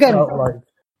 Today it felt like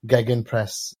Gegen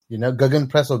press, Gegen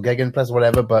press or Gegen press,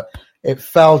 whatever, but it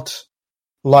felt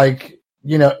like,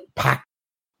 packed.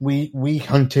 We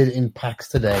hunted in packs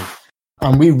today,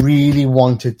 and we really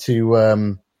wanted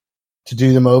to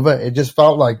do them over. It just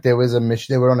felt like there was a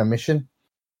mission. They were on a mission,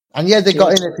 and they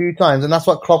got in a few times, and that's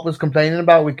what Klopp was complaining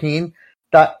about with Keane.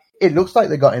 That it looks like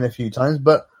they got in a few times,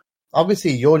 but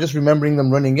obviously you're just remembering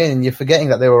them running in, and you're forgetting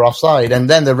that they were offside. And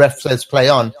then the ref says play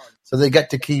on, so they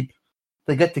get to keep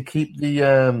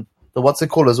the what's it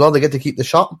called as well. They get to keep the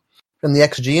shot and the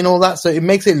XG and all that. So it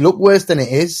makes it look worse than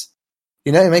it is.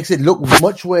 It makes it look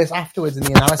much worse afterwards in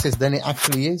the analysis than it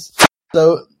actually is.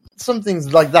 So some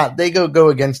things like that, they go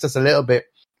against us a little bit,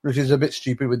 which is a bit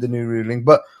stupid with the new ruling.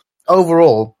 But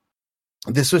overall,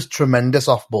 this was tremendous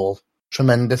off ball.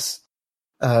 Tremendous.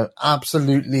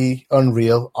 Absolutely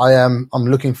unreal. I'm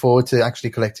looking forward to actually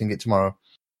collecting it tomorrow.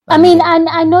 I mean, and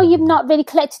I know you've not really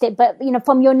collected it, but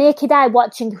from your naked eye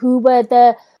watching, who were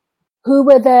the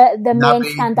main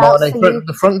standouts for you?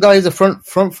 The front guys, the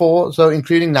front four, so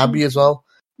including Naby as well.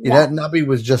 Naby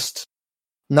was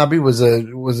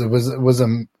a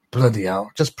bloody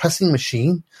hell, just pressing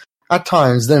machine at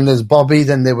times. Then there's Bobby,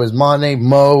 then there was Mane,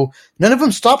 Mo. None of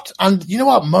them stopped, and you know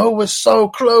what? Mo was so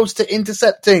close to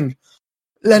intercepting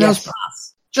Leno's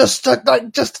pass. Just top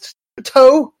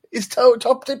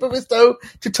tip of his toe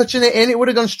to touching it in. It would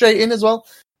have gone straight in as well.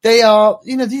 They are,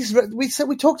 these.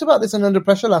 We talked about this on Under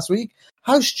Pressure last week.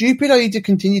 How stupid are you to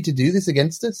continue to do this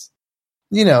against us?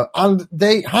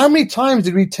 And how many times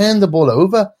did we turn the ball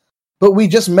over? But we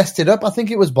just messed it up. I think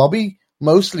it was Bobby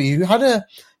mostly who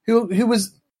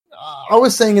was. I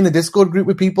was saying in the Discord group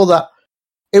with people that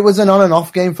it was an on and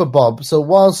off game for Bob. So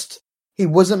whilst he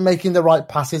wasn't making the right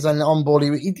passes and on ball,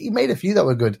 he made a few that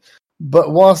were good.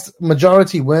 But whilst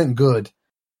majority weren't good,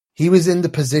 he was in the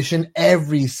position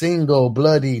every single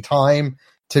bloody time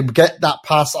to get that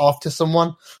pass off to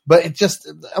someone. But it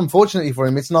just, unfortunately for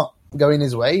him, it's not going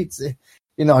his way. It's, I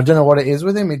don't know what it is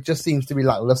with him. It just seems to be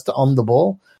lackluster on the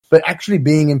ball. But actually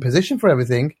being in position for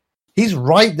everything, he's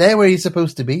right there where he's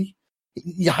supposed to be.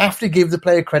 You have to give the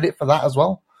player credit for that as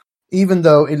well. Even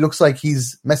though it looks like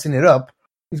he's messing it up,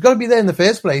 he's got to be there in the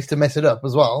first place to mess it up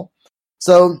as well.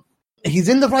 So he's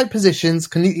in the right positions.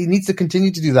 He needs to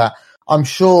continue to do that. I'm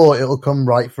sure it'll come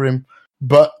right for him.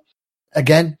 But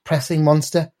again, pressing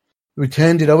monster. We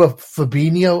turned it over.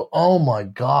 Fabinho, oh my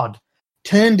God.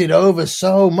 turned it over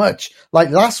so much. Like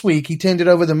last week, he turned it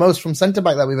over the most from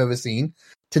centre-back that we've ever seen.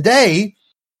 Today,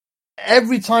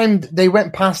 every time they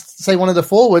went past, say, one of the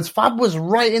forwards, Fab was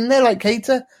right in there like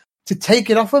Keita to take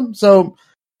it off him. So,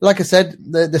 like I said,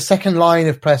 the second line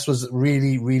of press was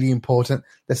really, really important.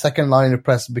 The second line of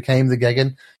press became the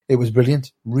Gegen. It was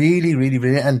brilliant. Really, really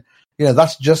brilliant. And,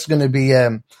 that's just going to be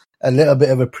a little bit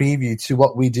of a preview to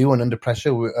what we do on Under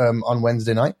Pressure on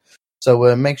Wednesday night.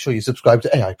 So make sure you subscribe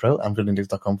to AI Pro,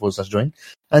 amgoodindex.com/join,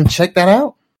 and check that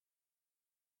out.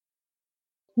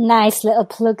 Nice little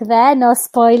plug there. No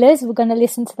spoilers. We're going to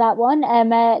listen to that one,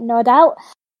 no doubt.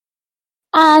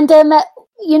 And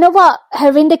you know what?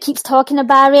 Harinder keeps talking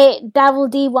about it. Daryl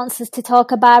D wants us to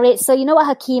talk about it. So you know what,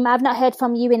 Hakeem? I've not heard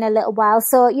from you in a little while.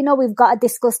 So, we've got to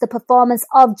discuss the performance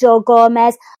of Joe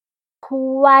Gomez.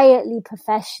 Quietly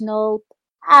professional,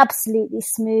 absolutely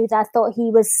smooth. I thought he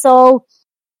was so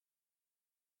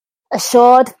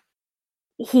assured.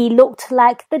 He looked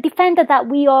like the defender that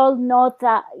we all know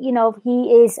that,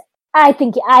 he is. I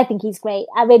think he's great.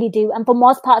 I really do. And for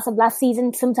most parts of last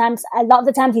season, a lot of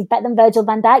the times he's better than Virgil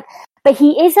van Dijk. But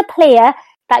he is a player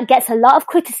that gets a lot of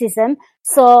criticism.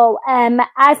 So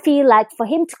I feel like for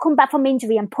him to come back from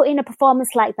injury and put in a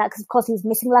performance like that, because of course he was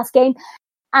missing last game,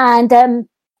 and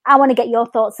I want to get your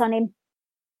thoughts on him.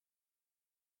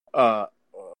 Oh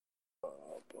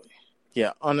boy.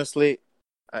 Yeah, honestly,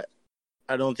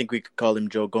 I don't think we could call him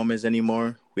Joe Gomez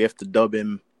anymore. We have to dub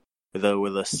him with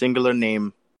a singular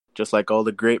name, just like all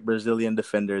the great Brazilian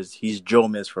defenders. He's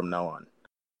Jomez from now on.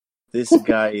 This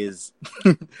guy is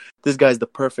this guy's the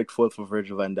perfect foil for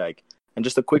Virgil van Dijk. And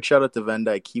just a quick shout out to Van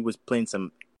Dijk. He was playing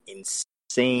some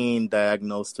insane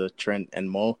diagonals to Trent and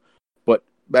Mo. But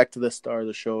back to the star of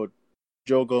the show,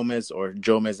 Joe Gomez, or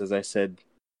Jomez as I said.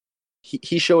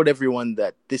 He showed everyone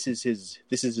that this is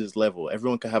his level.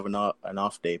 Everyone can have an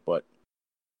off day, but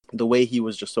the way he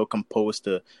was just so composed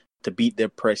to beat their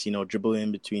press, dribbling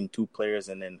in between two players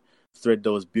and then thread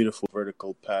those beautiful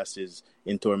vertical passes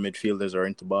into our midfielders or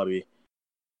into Bobby.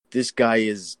 This guy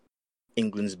is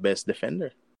England's best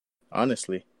defender,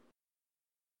 honestly.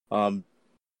 I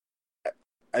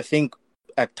think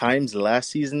at times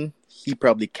last season he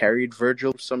probably carried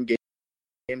Virgil some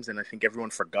games, and I think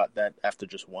everyone forgot that after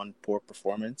just one poor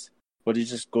performance. But it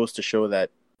just goes to show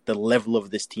that the level of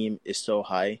this team is so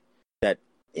high that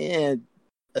a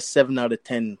 7 out of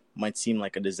 10 might seem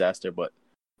like a disaster, but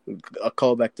a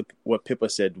call back to what Pippa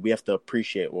said, we have to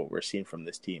appreciate what we're seeing from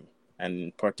this team,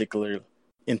 and particularly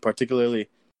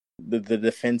the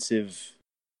defensive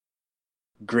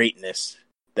greatness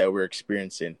that we're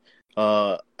experiencing.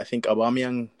 I think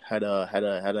Aubameyang had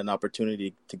an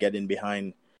opportunity to get in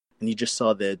behind, and you just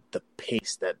saw the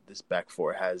pace that this back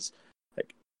four has.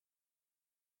 Like,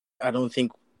 I don't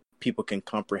think people can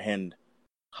comprehend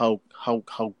how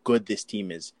good this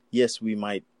team is. Yes, we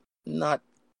might not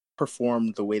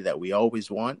perform the way that we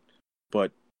always want,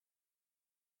 but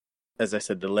as I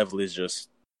said, the level is just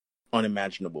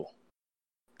unimaginable.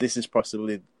 This is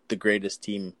possibly the greatest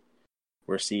team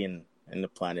we're seeing in the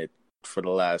planet for the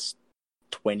last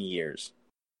 20 years.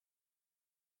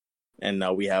 And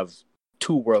now we have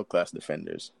 2 world-class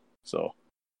defenders. So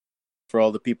for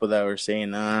all the people that were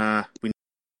saying, we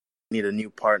need a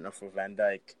new partner for Van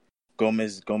Dijk,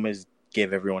 Gomez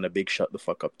gave everyone a big shut the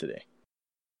fuck up today.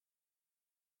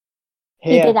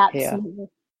 He did absolutely.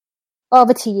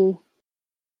 Over to you.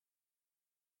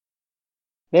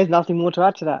 There's nothing more to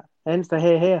add to that. Hence the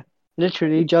here.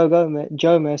 Literally, Joe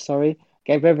Gomez,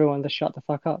 gave everyone to shut the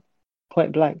fuck up.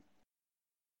 Point blank.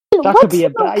 That could be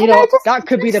that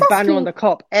could be the banner on the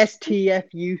cop.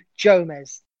 STFU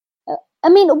Jomez. I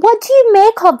mean, what do you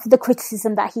make of the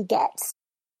criticism that he gets?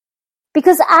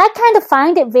 Because I kind of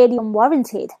find it really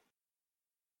unwarranted.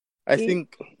 I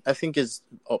think it's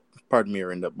pardon me,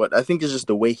 Arinda, but I think it's just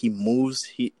the way he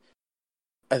moves.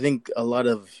 I think a lot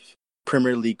of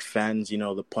Premier League fans,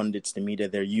 the pundits, the media,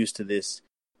 they're used to this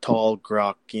tall,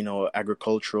 grok,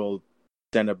 agricultural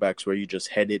centre backs where you just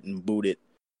head it and boot it.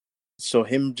 So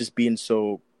him just being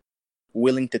so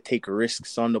willing to take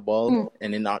risks on the ball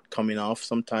and it not coming off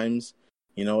sometimes,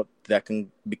 that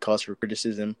can be cause for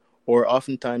criticism. Or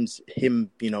oftentimes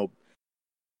him,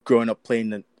 growing up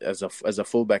playing as a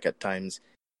fullback at times,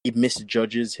 he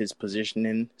misjudges his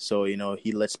positioning. So,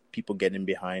 he lets people get in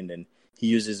behind and he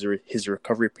uses his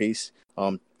recovery pace,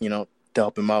 to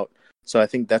help him out. So I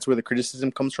think that's where the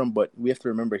criticism comes from. But we have to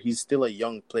remember, he's still a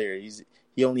young player.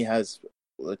 He only has,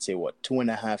 let's say,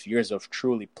 2.5 years of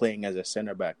truly playing as a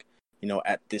center back,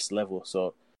 at this level.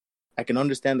 So I can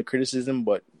understand the criticism,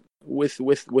 but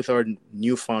with our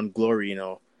newfound glory,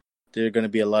 there are going to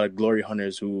be a lot of glory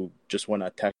hunters who just want to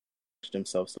attach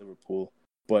themselves to Liverpool.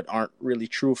 but aren't really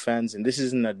true fans. And this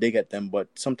isn't a dig at them, but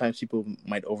sometimes people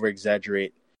might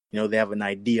over-exaggerate. They have an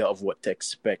idea of what to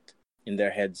expect in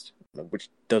their heads, which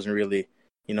doesn't really,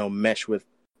 mesh with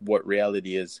what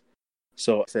reality is.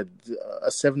 So I said a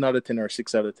 7 out of 10 or a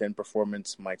 6 out of 10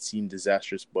 performance might seem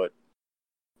disastrous, but,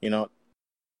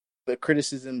 the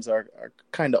criticisms are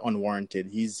kind of unwarranted.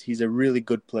 He's a really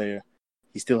good player.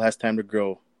 He still has time to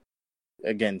grow.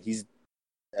 Again, he's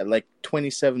at like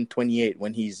 27, 28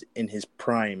 when he's in his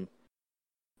prime.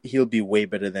 He'll be way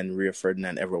better than Rio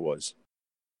Ferdinand ever was.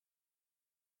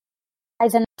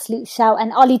 Is an absolute shout.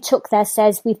 And Ollie Chuck there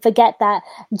says we forget that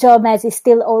Gomez is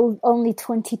still only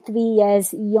 23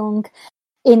 years young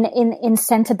in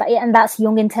centre back, and that's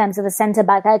young in terms of a centre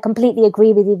back. I completely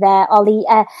agree with you there, Ollie.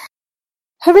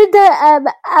 Harinda,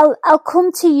 I'll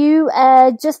come to you.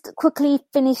 Just quickly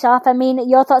finish off. I mean,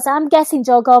 your thoughts. I'm guessing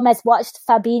Joe Gomez watched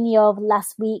Fabinho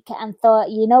last week and thought,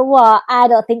 you know what? I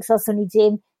don't think so, Sonny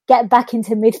Jim. Get back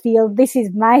into midfield. This is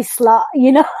my slot.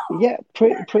 Yeah,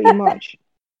 pretty much.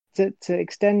 To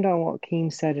extend on what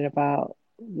Keane said about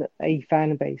a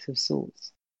fan base of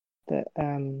sorts that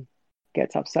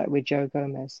gets upset with Joe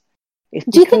Gomez.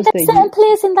 Do you think there's certain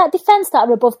players in that defence that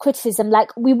are above criticism?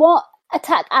 Like, we won't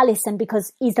attack Alisson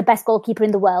because he's the best goalkeeper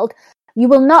in the world. You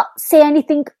will not say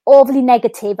anything overly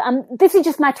negative. This is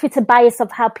just my Twitter bias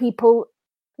of how people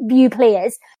view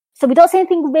players. So we don't say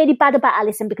anything really bad about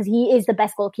Alisson because he is the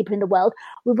best goalkeeper in the world.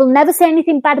 We will never say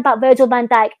anything bad about Virgil van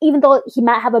Dijk, even though he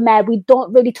might have a mare. We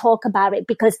don't really talk about it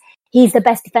because he's the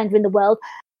best defender in the world.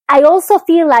 I also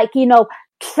feel like,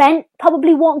 Trent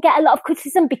probably won't get a lot of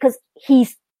criticism because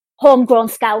he's homegrown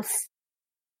Scouse.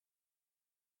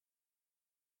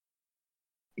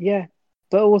 Yeah,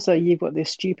 but also you've got this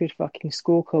stupid fucking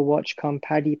scorecard watch come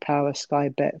Paddy Power Sky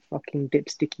Bet fucking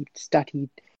dipsticky statty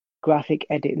graphic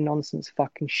edit nonsense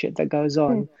fucking shit that goes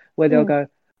on where they'll go,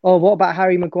 oh, what about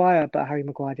Harry Maguire? But Harry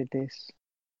Maguire did this.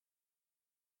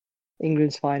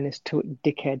 England's finest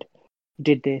dickhead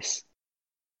did this.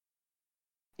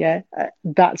 Yeah,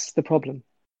 that's the problem.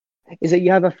 Is that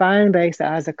you have a fan base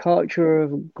that has a culture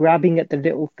of grabbing at the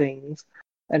little things,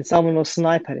 and someone will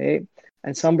snipe at it,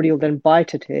 and somebody will then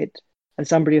bite at it, and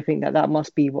somebody will think that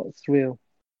must be what's real.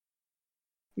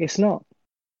 It's not.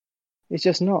 It's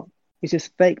just not. It's this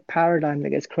fake paradigm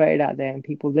that gets created out there and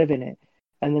people live in it,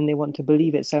 and then they want to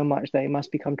believe it so much that it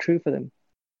must become true for them.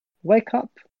 Wake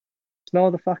up.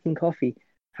 Smell the fucking coffee.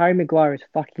 Harry Maguire is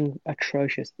fucking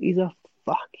atrocious. He's a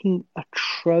fucking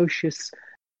atrocious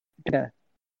player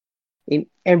in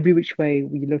every which way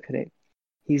we look at it.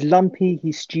 He's lumpy,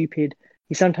 he's stupid,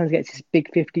 he sometimes gets his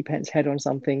big 50 pence head on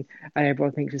something and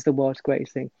everyone thinks it's the world's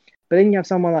greatest thing. But then you have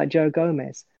someone like Joe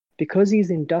Gomez, because he's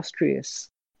industrious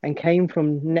and came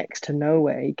from next to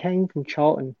nowhere. He came from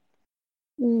Charlton,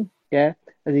 as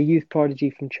a youth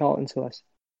prodigy from Charlton to us,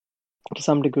 to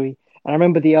some degree. And I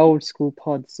remember the old school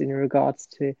pods in regards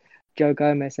to Joe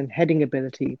Gomez and heading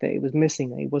ability that it was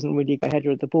missing, that he wasn't really a good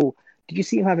header of the ball. Did you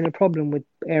see him having a problem with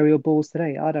aerial balls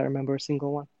today? I don't remember a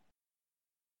single one.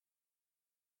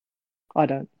 I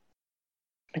don't.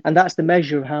 And that's the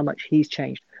measure of how much he's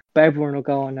changed. But everyone will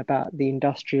go on about the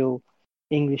industrial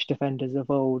English defenders of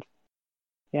old.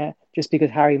 Yeah, just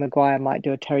because Harry Maguire might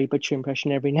do a Terry Butcher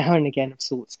impression every now and again of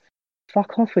sorts.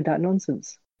 Fuck off with that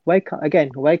nonsense. Wake up,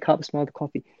 smell the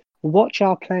coffee. Watch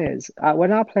our players.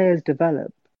 When our players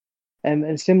develop,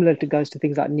 and similar to goes to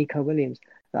things like Nico Williams,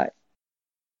 like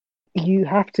you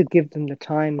have to give them the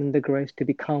time and the grace to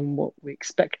become what we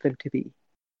expect them to be.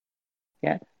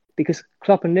 Yeah, because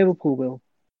Klopp and Liverpool will.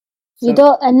 So, you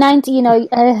don't abusing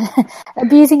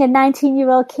a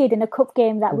 19-year-old kid in a cup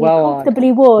game that we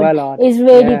comfortably won is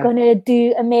really going to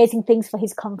do amazing things for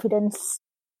his confidence.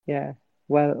 Yeah,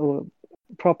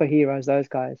 proper heroes, those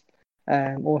guys,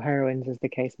 or heroines, as the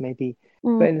case may be.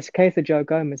 But in this case of Joe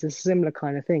Gomez, it's a similar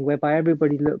kind of thing, whereby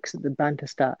everybody looks at the banter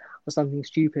stat or something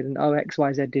stupid and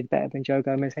XYZ did better than Joe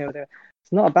Gomez here or there.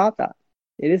 It's not about that.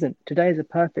 It isn't. Today is a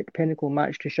perfect pinnacle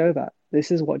match to show that. This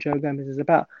is what Joe Gomez is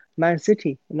about. Man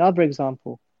City, another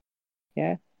example.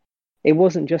 Yeah? It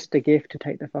wasn't just a gift to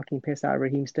take the fucking piss out of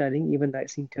Raheem Sterling, even though it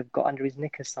seemed to have got under his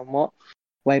knickers somewhat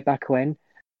way back when.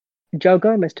 Joe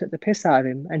Gomez took the piss out of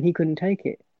him and he couldn't take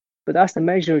it. But that's the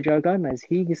measure of Joe Gomez.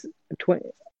 He's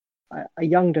a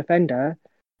young defender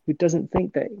who doesn't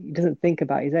think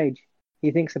about his age. He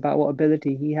thinks about what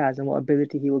ability he has and what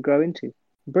ability he will grow into.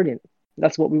 Brilliant.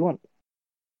 That's what we want.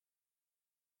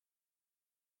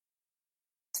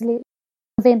 Absolutely.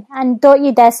 him. And don't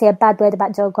you dare say a bad word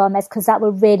about Joe Gomez, because that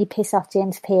will really piss off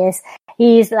James Pearce.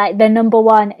 He's like the number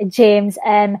one James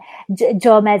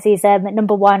Gomez is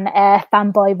number one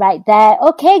fanboy right there.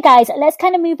 Okay, guys, let's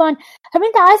kind of move on. I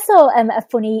think I saw a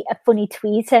funny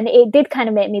tweet, and it did kind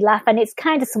of make me laugh, and it's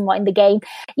kind of somewhat in the game.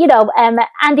 You know,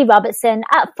 Andy Robertson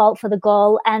at fault for the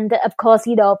goal, and of course,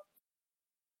 you know,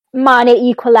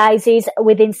 Mane equalises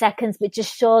within seconds, which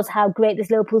just shows how great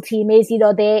this Liverpool team is. You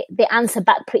know, they answer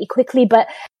back pretty quickly. But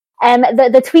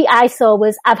the tweet I saw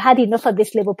was, "I've had enough of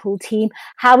this Liverpool team.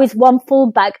 How is one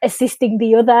fullback assisting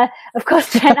the other?" Of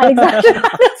course, Trent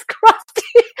Alexander-Arnold's crossed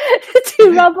to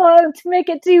Robbo to make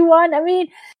it 2-1. I mean,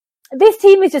 this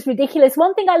team is just ridiculous.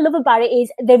 One thing I love about it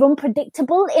is they're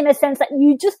unpredictable in a sense that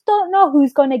you just don't know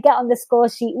who's going to get on the score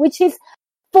sheet, which is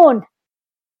fun.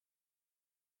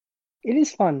 It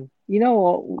is fun. You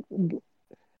know what?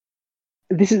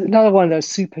 This is another one of those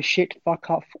super shit fuck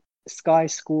up Sky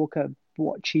Squawker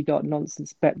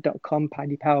watchy.nonsensebet.com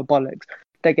paddy power bollocks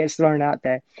that gets thrown out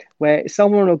there, where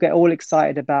someone will get all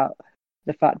excited about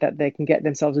the fact that they can get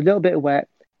themselves a little bit wet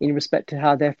in respect to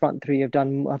how their front three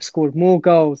have scored more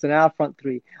goals than our front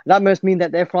three. That must mean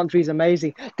that their front three is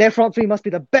amazing. Their front three must be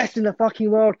the best in the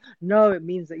fucking world. No, it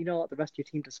means that, you know what, the rest of your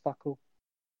team just fuck all.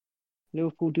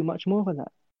 Liverpool do much more than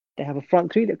that. They have a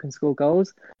front three that can score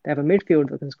goals. They have a midfield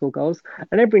that can score goals.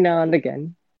 And every now and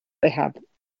again, they have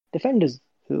defenders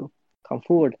who come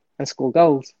forward and score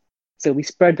goals. So we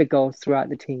spread the goals throughout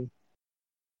the team.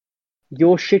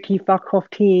 Your shitty fuck off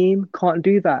team can't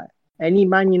do that. Any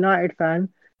Man United fan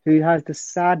who has the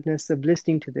sadness of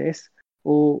listening to this,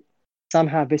 or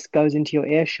somehow this goes into your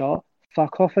earshot,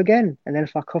 fuck off again, and then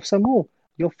fuck off some more.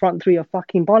 Your front three are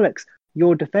fucking bollocks.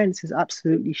 Your defense is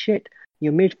absolutely shit.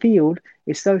 Your midfield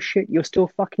is so shit, you're still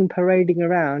fucking parading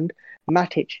around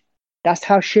Matic. That's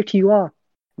how shit you are.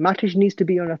 Matic needs to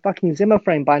be on a fucking Zimmer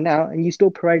frame by now, and you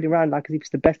still parade around like as if it's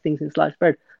the best thing since sliced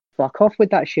bread. Fuck off with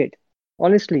that shit.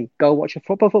 Honestly, go watch a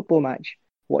proper football match.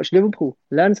 Watch Liverpool.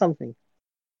 Learn something.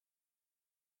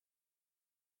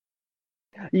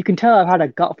 You can tell I've had a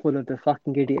gut full of the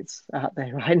fucking idiots out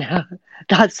there right now.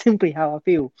 That's simply how I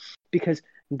feel. Because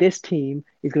this team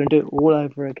is going to do it all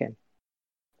over again.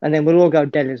 And then we'll all go,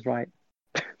 Del is right.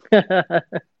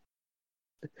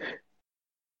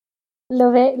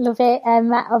 Love it.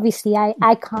 Obviously,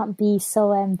 I can't be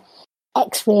so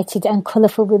X-rated and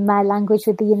colourful with my language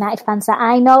with the United fans that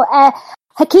I know.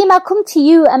 Hakeem, I'll come to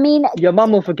you. I mean, your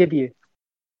mum will forgive you.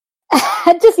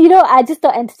 I just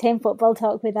don't entertain football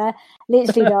talk with her.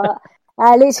 Literally don't.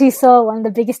 I literally saw one of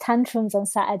the biggest tantrums on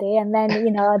Saturday, and then,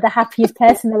 you know, the happiest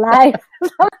person alive.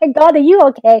 Oh my God, are you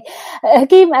okay?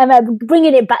 Hakeem,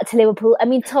 bringing it back to Liverpool, I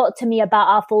mean, talk to me about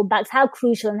our fullbacks, how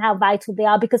crucial and how vital they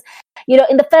are, because, you know,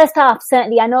 in the first half,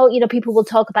 certainly, I know, you know, people will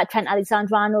talk about Trent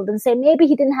Alexander-Arnold and say maybe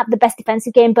he didn't have the best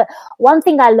defensive game, but one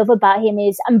thing I love about him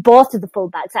is, and both of the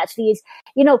fullbacks actually, is,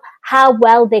 you know, how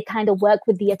well they kind of work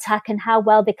with the attack and how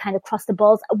well they kind of cross the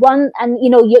balls. One, and, you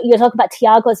know, you're talking about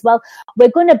Thiago as well. We're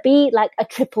going to be like a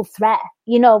triple threat.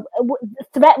 You know, the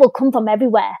threat will come from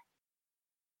everywhere.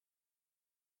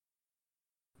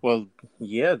 Well,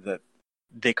 yeah, that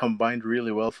they combined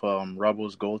really well for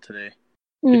Robbo's goal today.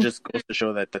 It just goes to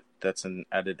show that that's an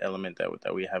added element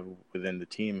that we have within the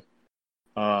team.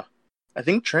 I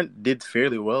think Trent did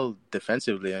fairly well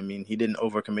defensively. I mean, he didn't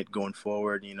overcommit going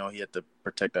forward. You know, he had to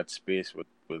protect that space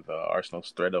with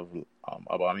Arsenal's threat of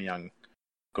Aubameyang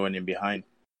going in behind.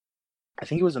 I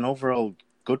think it was an overall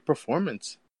good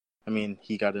performance. I mean,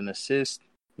 he got an assist,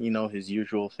 you know, his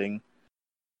usual thing.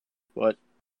 But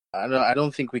I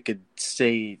don't think we could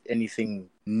say anything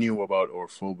new about our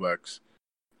fullbacks.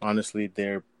 Honestly,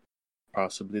 they're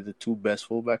possibly the two best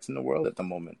fullbacks in the world at the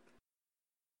moment.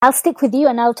 I'll stick with you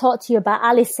and I'll talk to you about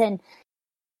Alisson.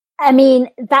 I mean,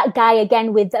 that guy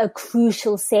again with a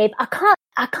crucial save. I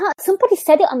can't, somebody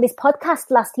said it on this podcast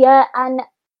last year, and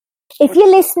if you're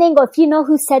listening or if you know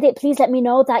who said it, please let me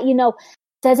know that, you know,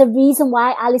 there's a reason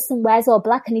why Alisson wears all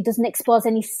black and he doesn't expose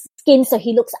any skin, so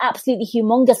he looks absolutely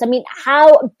humongous. I mean,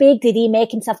 how big did he make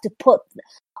himself to put,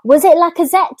 was it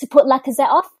Lacazette, to put Lacazette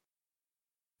off?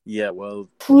 Yeah, well...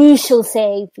 Crucial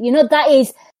save. You know,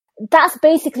 that's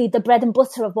basically the bread and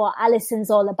butter of what Alisson's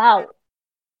all about.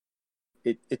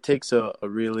 It takes a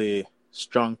really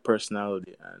strong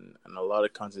personality and a lot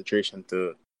of concentration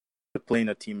to play in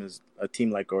a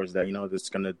team like ours that, you know, that's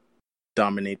going to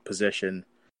dominate possession,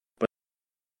 but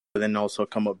then also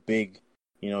come up big,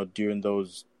 you know, during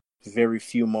those very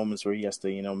few moments where he has to,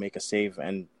 you know, make a save.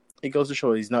 And it goes to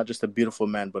show he's not just a beautiful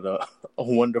man, but a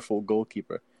wonderful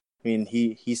goalkeeper. I mean,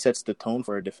 he sets the tone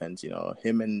for a defense. You know,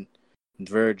 him and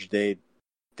Verge, they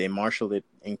marshaled it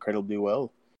incredibly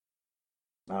well.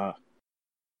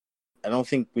 I don't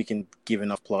think we can give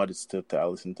enough plaudits to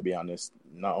Alisson, to be honest.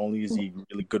 Not only is he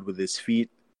really good with his feet,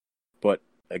 but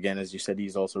again, as you said,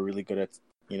 he's also really good at,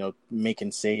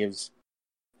 making saves.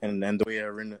 And the way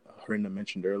Harinda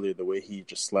mentioned earlier, the way he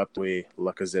just slapped away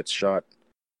Lacazette's shot,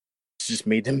 it just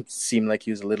made him seem like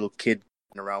he was a little kid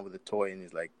around with a toy, and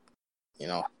he's like,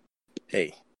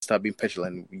 hey, stop being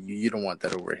petulant. You don't want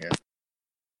that over here.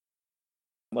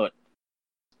 But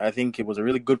I think it was a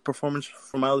really good performance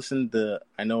from Alisson.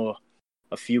 I know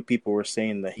a few people were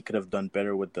saying that he could have done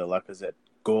better with the Lacazette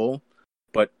goal,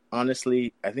 but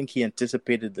honestly, I think he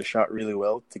anticipated the shot really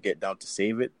well to get down to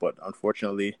save it, but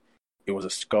unfortunately, it was a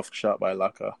scuffed shot by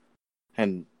Laka,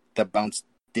 and that bounce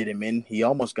did him in. He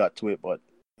almost got to it, but,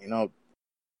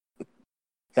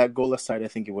 that goal aside, I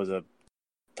think it was a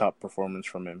top performance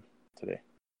from him today.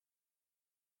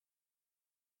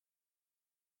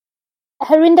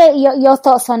 Harinda, your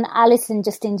thoughts on Alisson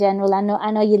just in general?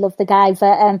 I know you love the guy,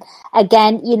 but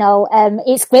again,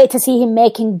 it's great to see him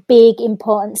making big,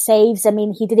 important saves. I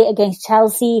mean, he did it against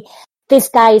Chelsea. This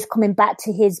guy is coming back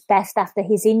to his best after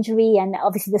his injury, and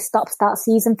obviously the stop-start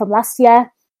season from last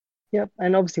year. Yep,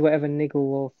 and obviously whatever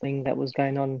niggle or thing that was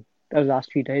going on those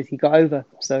last few days, he got over.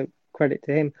 So credit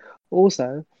to him.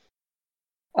 Also,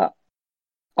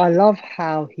 I love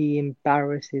how he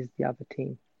embarrasses the other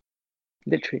team,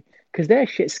 literally, because they're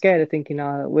shit scared of thinking,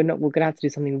 we're gonna have to do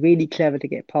something really clever to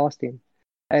get past him,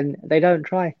 and they don't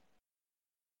try.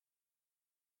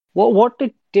 What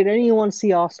did anyone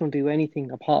see Arsenal do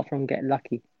anything apart from get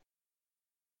lucky?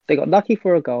 They got lucky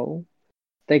for a goal,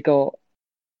 they got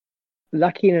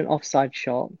lucky in an offside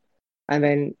shot, and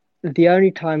then the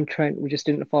only time Trent just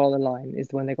didn't follow the line is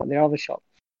when they got their other shot.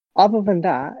 Other than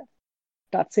that,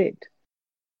 that's it.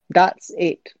 That's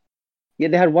it. Yeah,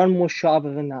 they had one more shot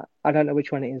other than that. I don't know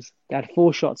which one it is. They had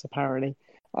 4 shots, apparently.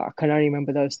 I can only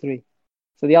remember those 3.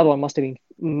 So the other one must have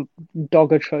been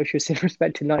dog atrocious in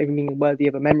respect to not even being worthy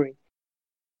of a memory.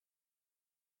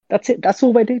 That's it. That's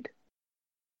all they did.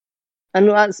 And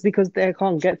that's because they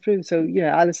can't get through. So,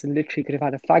 Alisson literally could have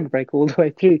had a fag break all the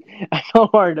way through. I'm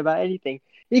not worried about anything.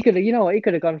 He could have, he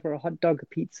could have gone for a hot dog, a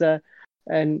pizza,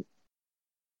 and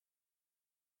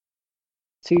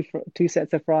 2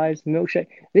 sets of fries, milkshake.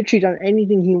 Literally done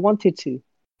anything he wanted to,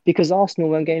 because Arsenal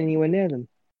weren't getting anywhere near them.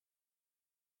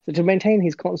 So to maintain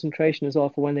his concentration as well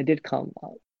for when they did come,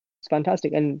 it's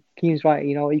fantastic. And Keane's right,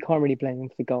 you can't really blame him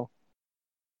for the goal.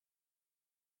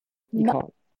 You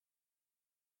can't.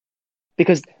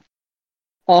 Because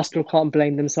Arsenal can't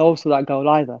blame themselves for that goal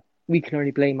either. We can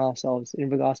only blame ourselves in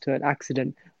regards to an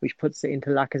accident which puts it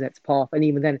into Lacazette's path. And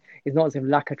even then, it's not as if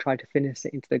Laka tried to finish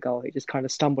it into the goal. It just kind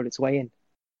of stumbled its way in.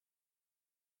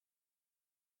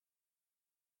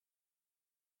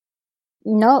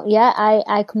 No, yeah,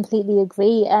 I completely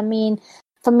agree. I mean,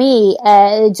 for me,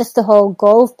 just the whole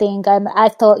goal thing, I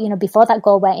thought, before that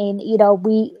goal went in,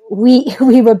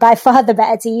 we were by far the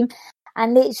better team.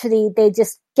 And literally, they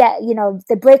just get,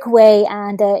 they break away.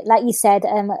 And like you said,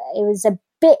 it was a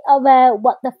bit of a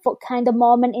what the fuck kind of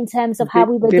moment in terms of how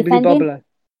we were defending. Bobbler.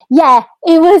 Yeah,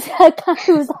 it was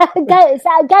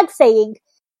a gag saying.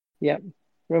 Yep.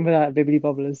 Remember that, bibbly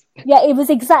bobblers. Yeah, it was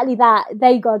exactly that.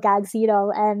 There you go, gags,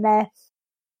 and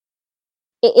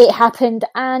it happened.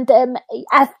 And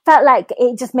I felt like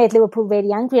it just made Liverpool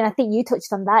really angry. And I think you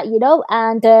touched on that,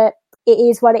 and it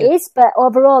is what it is. But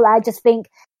overall, I just think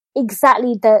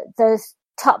exactly the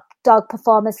top dog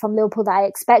performance from Liverpool that I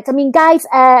expect. I mean, guys,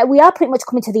 we are pretty much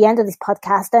coming to the end of this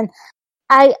podcast. And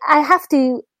I have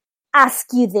to ask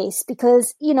you this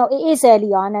because, it is early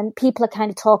on and people are kind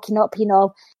of talking up,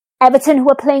 Everton, who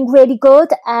are playing really good,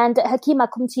 and Hakeem, I'll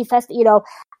come to you first,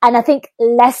 and I think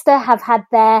Leicester have had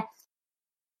their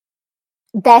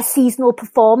seasonal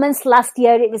performance. Last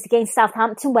year it was against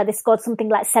Southampton where they scored something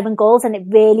like 7 goals and it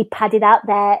really padded out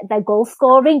their goal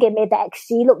scoring. It made the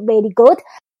XG look really good.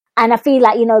 And I feel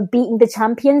like, beating the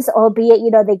champions, albeit,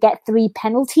 they get 3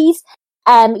 penalties.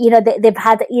 They've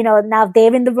had, now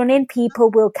they're in the running. People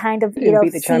will kind of, beat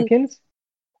the champions?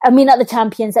 I mean, not the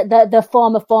champions, the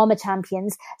former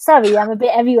champions. Sorry, I'm a bit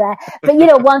everywhere. But,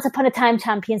 once upon a time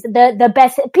champions, the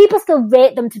best, people still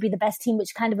rate them to be the best team,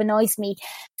 which kind of annoys me.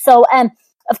 So,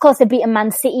 of course, they've beaten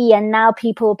Man City, and now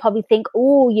people will probably think,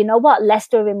 oh, you know what,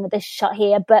 Leicester are in with this shot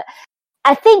here. But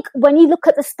I think when you look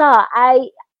at the start,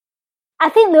 I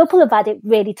think Liverpool have had it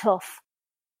really tough.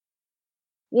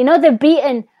 They've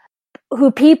beaten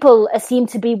who people seem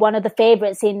to be one of the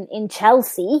favourites in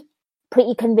Chelsea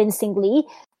pretty convincingly,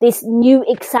 this new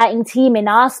exciting team in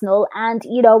Arsenal, and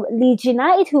Leeds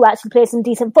United, who actually play some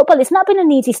decent football. It's not been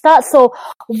an easy start. So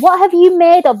what have you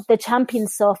made of the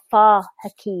champions so far,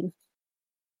 Hakeem?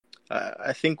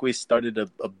 I think we started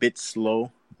a bit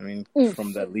slow. I mean,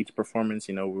 from that Leeds performance,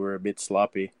 we were a bit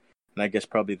sloppy. And I guess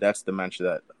probably that's the match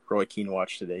that Roy Keane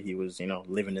watched today. He was,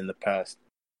 living in the past.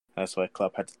 That's why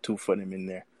Klopp had to two-foot him in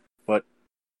there. But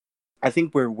I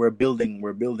think we're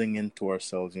building into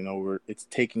ourselves. It's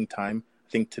taking time. I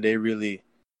think today really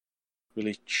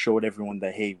showed everyone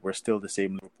that, hey, we're still the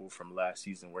same Liverpool from last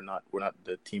season. We're not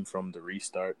the team from the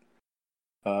restart.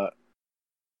 Hold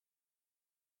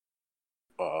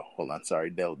on, sorry,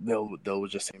 Dell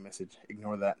was just saying message.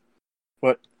 Ignore that.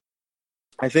 But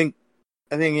I think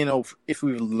if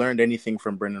we've learned anything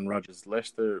from Brendan Rodgers,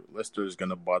 Leicester is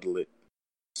gonna bottle it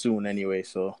soon anyway,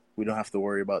 so we don't have to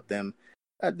worry about them.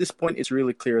 At this point, it's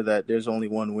really clear that there's only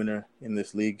one winner in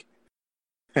this league,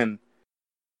 and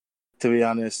to be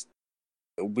honest,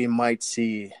 we might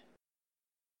see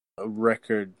a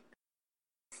record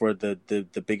for the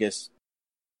biggest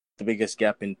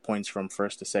gap in points from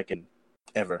first to second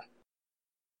ever.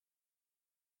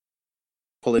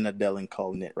 Pulling Adele and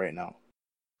calling it right now.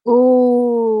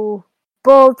 Ooh,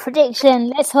 bold prediction.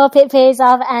 Let's hope it pays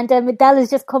off. And Adele has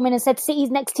just come in and said City's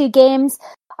next 2 games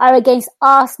are against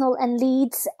Arsenal and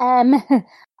Leeds.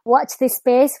 Watch this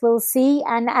space. We'll see.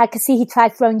 And I can see he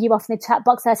tried throwing you off in the chat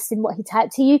box. I've seen what he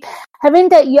typed to you.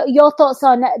 Harinder, your thoughts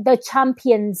on the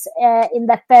champions in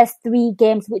the first 3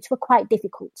 games, which were quite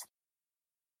difficult,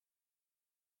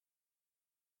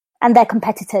 and their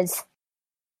competitors.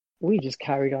 We just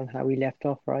carried on how we left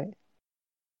off, right?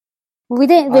 We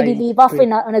didn't really leave off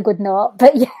on a good note,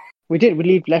 but yeah. We did.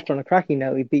 We left on a cracking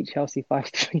note. We beat Chelsea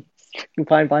 5-3.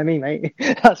 Fine by me, mate.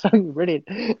 That's brilliant.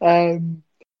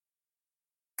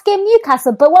 Game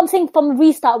Newcastle, but one thing from the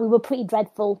restart, we were pretty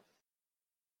dreadful.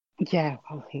 Yeah,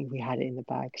 I think we had it in the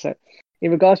bag. So,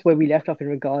 in regards to where we left off,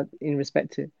 in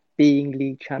respect to being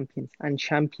league champions and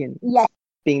champions,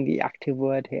 being the active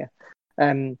word here,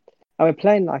 and we're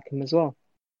playing like them as well.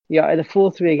 Yeah, the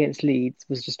 4-3 against Leeds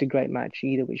was just a great match,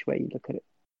 either which way you look at it.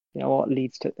 You know what?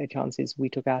 Leeds took their chances, we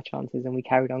took our chances, and we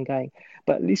carried on going.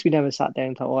 But at least we never sat there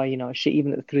and thought, shit,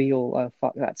 even at 3-3, oh,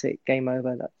 fuck, that's it, game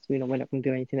over. We're not going to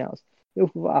do anything else.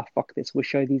 Fuck this, we'll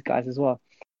show these guys as well.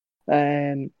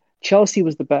 Chelsea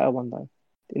was the better one, though,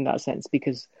 in that sense,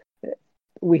 because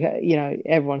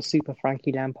everyone's super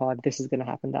Frankie Lampard, this is going to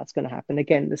happen, that's going to happen.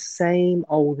 Again, the same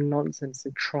old nonsense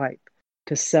and tripe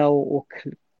to sell or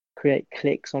create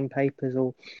clicks on papers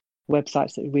or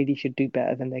websites that really should do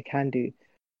better than they can do.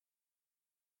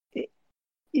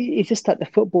 It's just that the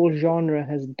football genre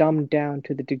has dumbed down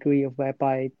to the degree of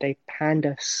whereby they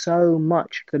pander so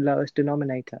much to the lowest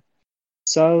denominator.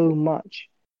 So much.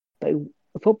 But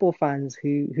football fans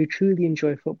who truly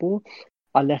enjoy football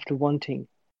are left wanting.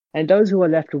 And those who are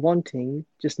left wanting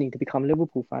just need to become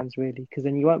Liverpool fans, really, because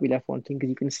then you won't be left wanting because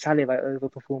you can salivate over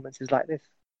performances like this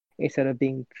instead of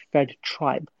being fed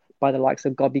tripe by the likes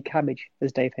of Gobby Cabbage,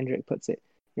 as Dave Hendrick puts it,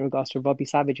 in regards to Robbie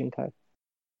Savage and co.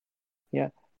 Yeah.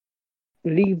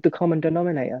 Leave the common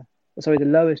denominator. The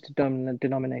lowest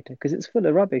denominator, because it's full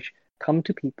of rubbish. Come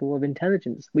to people of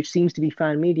intelligence, which seems to be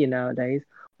fan media nowadays,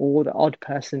 or the odd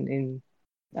person in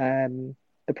the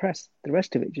press. The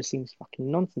rest of it just seems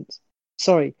fucking nonsense.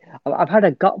 Sorry, I've had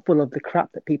a gutful of the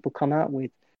crap that people come out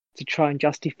with to try and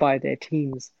justify their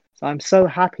teams. So I'm so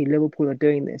happy Liverpool are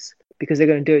doing this, because they're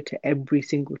going to do it to every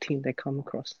single team they come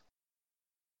across.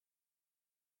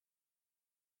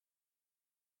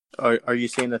 Are you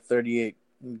saying a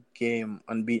 38-game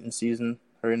unbeaten season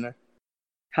are in there?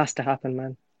 Has to happen,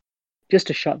 man. Just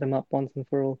to shut them up once and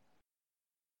for all.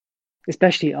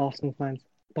 Especially Arsenal fans.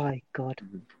 By God.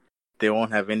 They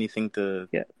won't have anything to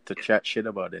chat shit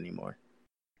about anymore.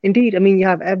 Indeed. I mean, you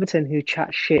have Everton who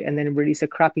chat shit and then release a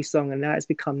crappy song, and now it's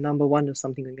become number 1 or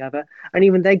something or the other. And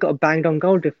even they got a banged on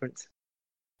goal difference.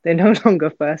 They're no longer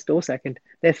first or second.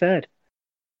 They're third.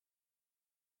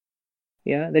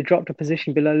 Yeah, they dropped a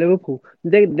position below Liverpool.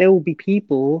 There will be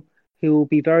people who will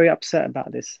be very upset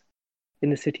about this in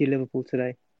the city of Liverpool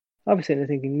today. Obviously, they're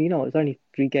thinking, it's only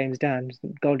 3 games down.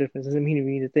 Goal difference doesn't mean you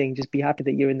need a thing. Just be happy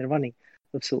that you're in the running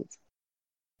of sorts.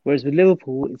 Whereas with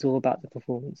Liverpool, it's all about the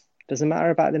performance. Doesn't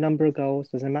matter about the number of goals.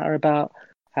 Doesn't matter about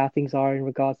how things are in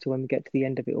regards to when we get to the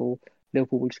end of it all.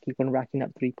 Liverpool will just keep on racking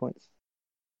up 3 points.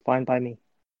 Fine by me.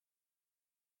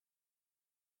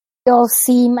 You all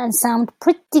seem and sound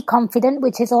pretty confident,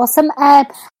 which is awesome.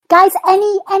 Guys,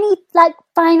 any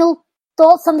final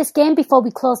thoughts on this game before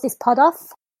we close this pod off?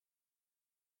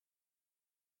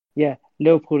 Yeah,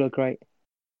 Liverpool are great.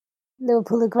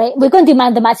 Liverpool are great. We're going to do man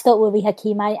of the match, don't worry,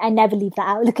 Hakeem. I never leave that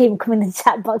out. Look at him coming in the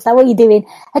chat box. Like, what are you doing?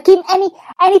 Hakeem,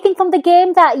 anything from the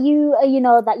game that you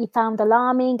that you found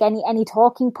alarming? Any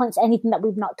talking points? Anything that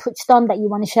we've not touched on that you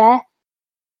want to share?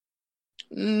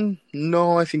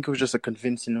 No, I think it was just a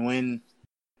convincing win.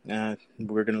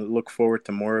 We're gonna look forward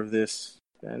to more of this,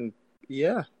 and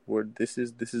yeah, this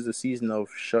is a season of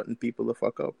shutting people the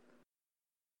fuck up.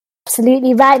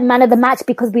 Absolutely right, man of the match,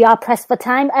 because we are pressed for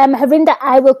time. Harinder,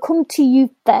 I will come to you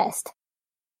first.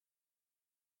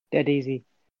 Dead easy.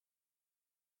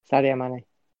 Sadio Mane.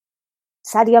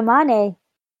 Sadio Mane.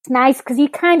 It's nice because he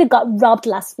kind of got robbed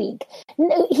last week.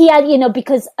 He had,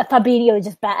 because Fabinho was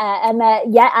just better.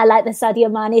 Yeah, I like the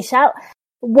Sadio Mane shout.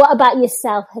 What about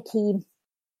yourself, Hakeem?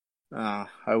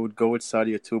 I would go with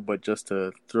Sadio too, but just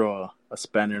to throw a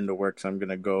spanner in the works, I'm going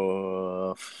to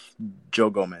go Joe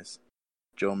Gomez.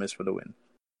 Joe Gomez for the win.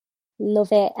 Love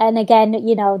it. And again,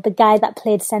 the guy that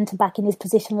played centre-back in his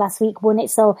position last week won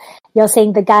it. So you're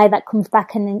saying the guy that comes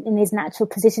back in his natural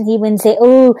position, he wins it.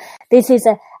 Oh, this is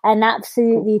an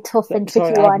absolutely tough and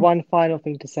tricky one. I have one final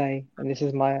thing to say, and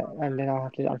and then I'll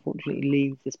have to unfortunately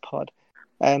leave this pod.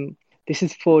 This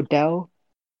is for Dell.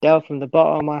 Dell, from the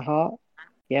bottom of my heart,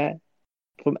 yeah,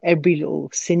 from every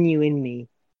little sinew in me,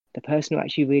 the person who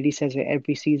actually really says it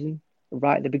every season,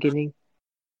 right at the beginning,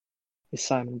 is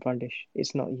Simon Brundish.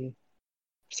 It's not you.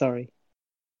 Sorry.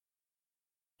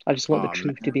 I just want the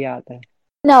truth to be out there.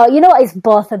 No, you know what? It's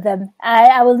both of them.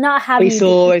 I will not have It's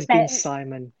always been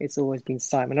Simon. It's always been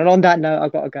Simon. And on that note,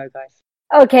 I've got to go, guys.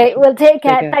 Okay, well, take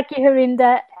care. Thank you,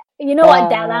 Harinder. You know what,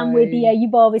 Dal, I'm with you.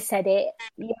 You've always said it.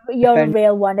 You're a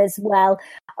real one as well.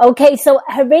 Okay, so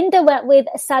Harinder went with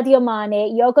Sadio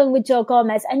Mane. You're going with Joe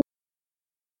Gomez. And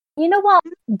you know what?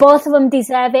 Both of them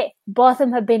deserve it. Both of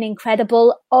them have been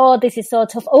incredible. Oh, this is so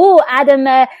tough. Oh, Adam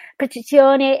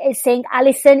Petriccioni is saying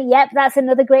Alisson. Yep, that's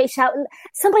another great shout.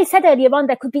 Somebody said earlier on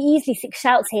there could be easily 6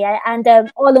 shouts here, and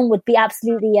all of them would be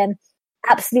absolutely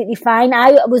fine.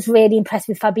 I was really impressed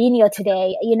with Fabinho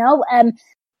today.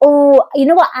 Oh, you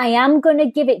know what? I am going to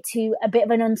give it to a bit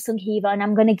of an unsung hero, and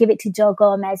I'm going to give it to Joe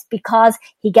Gomez because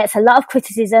he gets a lot of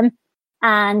criticism,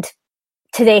 and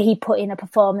today he put in a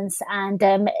performance, and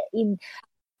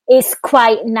it's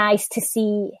quite nice to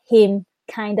see him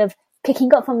kind of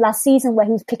picking up from last season where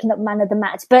he was picking up man of the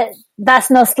match. But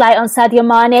that's no slight on Sadio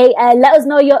Mane. Let us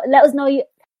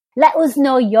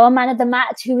know your man of the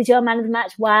match. Who was your man of the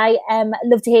match? Why?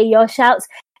 Love to hear your shouts.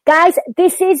 Guys,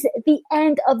 this is the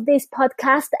end of this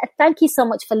podcast. Thank you so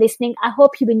much for listening. I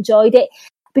hope you enjoyed it.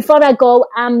 Before I go,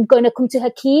 I'm going to come to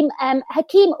Hakeem.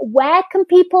 Hakeem, where can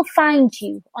people find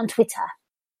you on Twitter?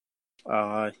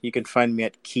 You can find me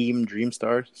at Keem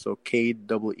Dreamstar, so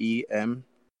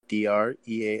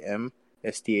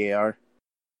KEEMDREAMSTAR.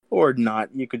 Or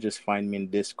not, you could just find me in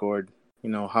Discord.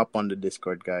 Hop on the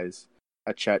Discord, guys.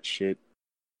 I chat shit.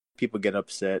 People get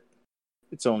upset.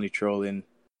 It's only trolling.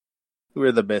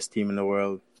 We're the best team in the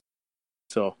world.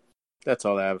 So, that's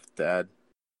all I have to add.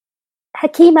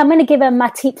 Hakeem, I'm going to give a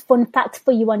Matip fun fact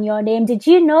for you on your name. Did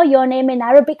you know your name in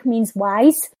Arabic means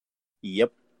wise?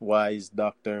 Yep. Wise,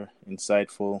 doctor,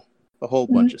 insightful, a whole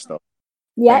bunch of stuff.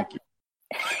 Yeah.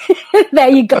 There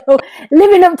you go.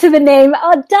 Living up to the name.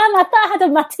 Oh, damn, I thought I had a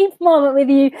Matip moment with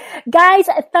you. Guys,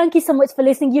 thank you so much for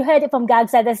listening. You heard it from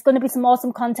Gagza. There's going to be some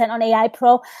awesome content on AI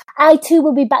Pro. I, too,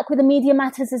 will be back with the Media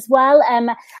Matters as well.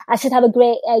 I should have a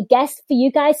great guest for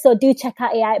you guys, so do check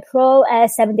out AI Pro,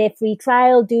 7-day free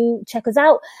trial. Do check us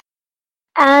out.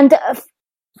 And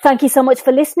thank you so much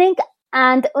for listening.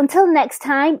 And until next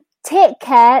time, take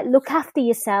care, look after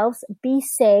yourselves, be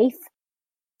safe,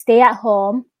 stay at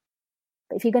home.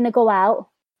 But if you're going to go out,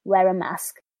 wear a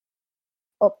mask.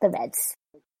 Up the Reds.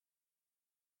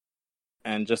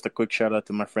 And just a quick shout out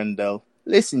to my friend Del.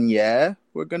 Listen, yeah,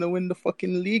 we're going to win the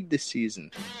fucking league this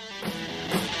season.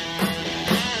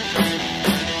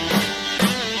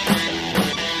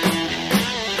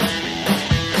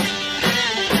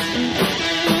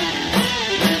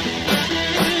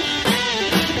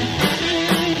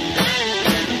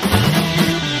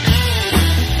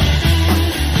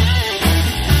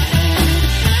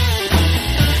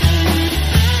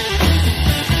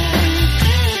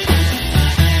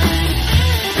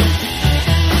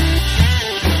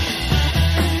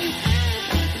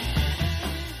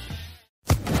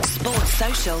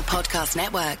 Podcast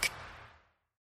Network.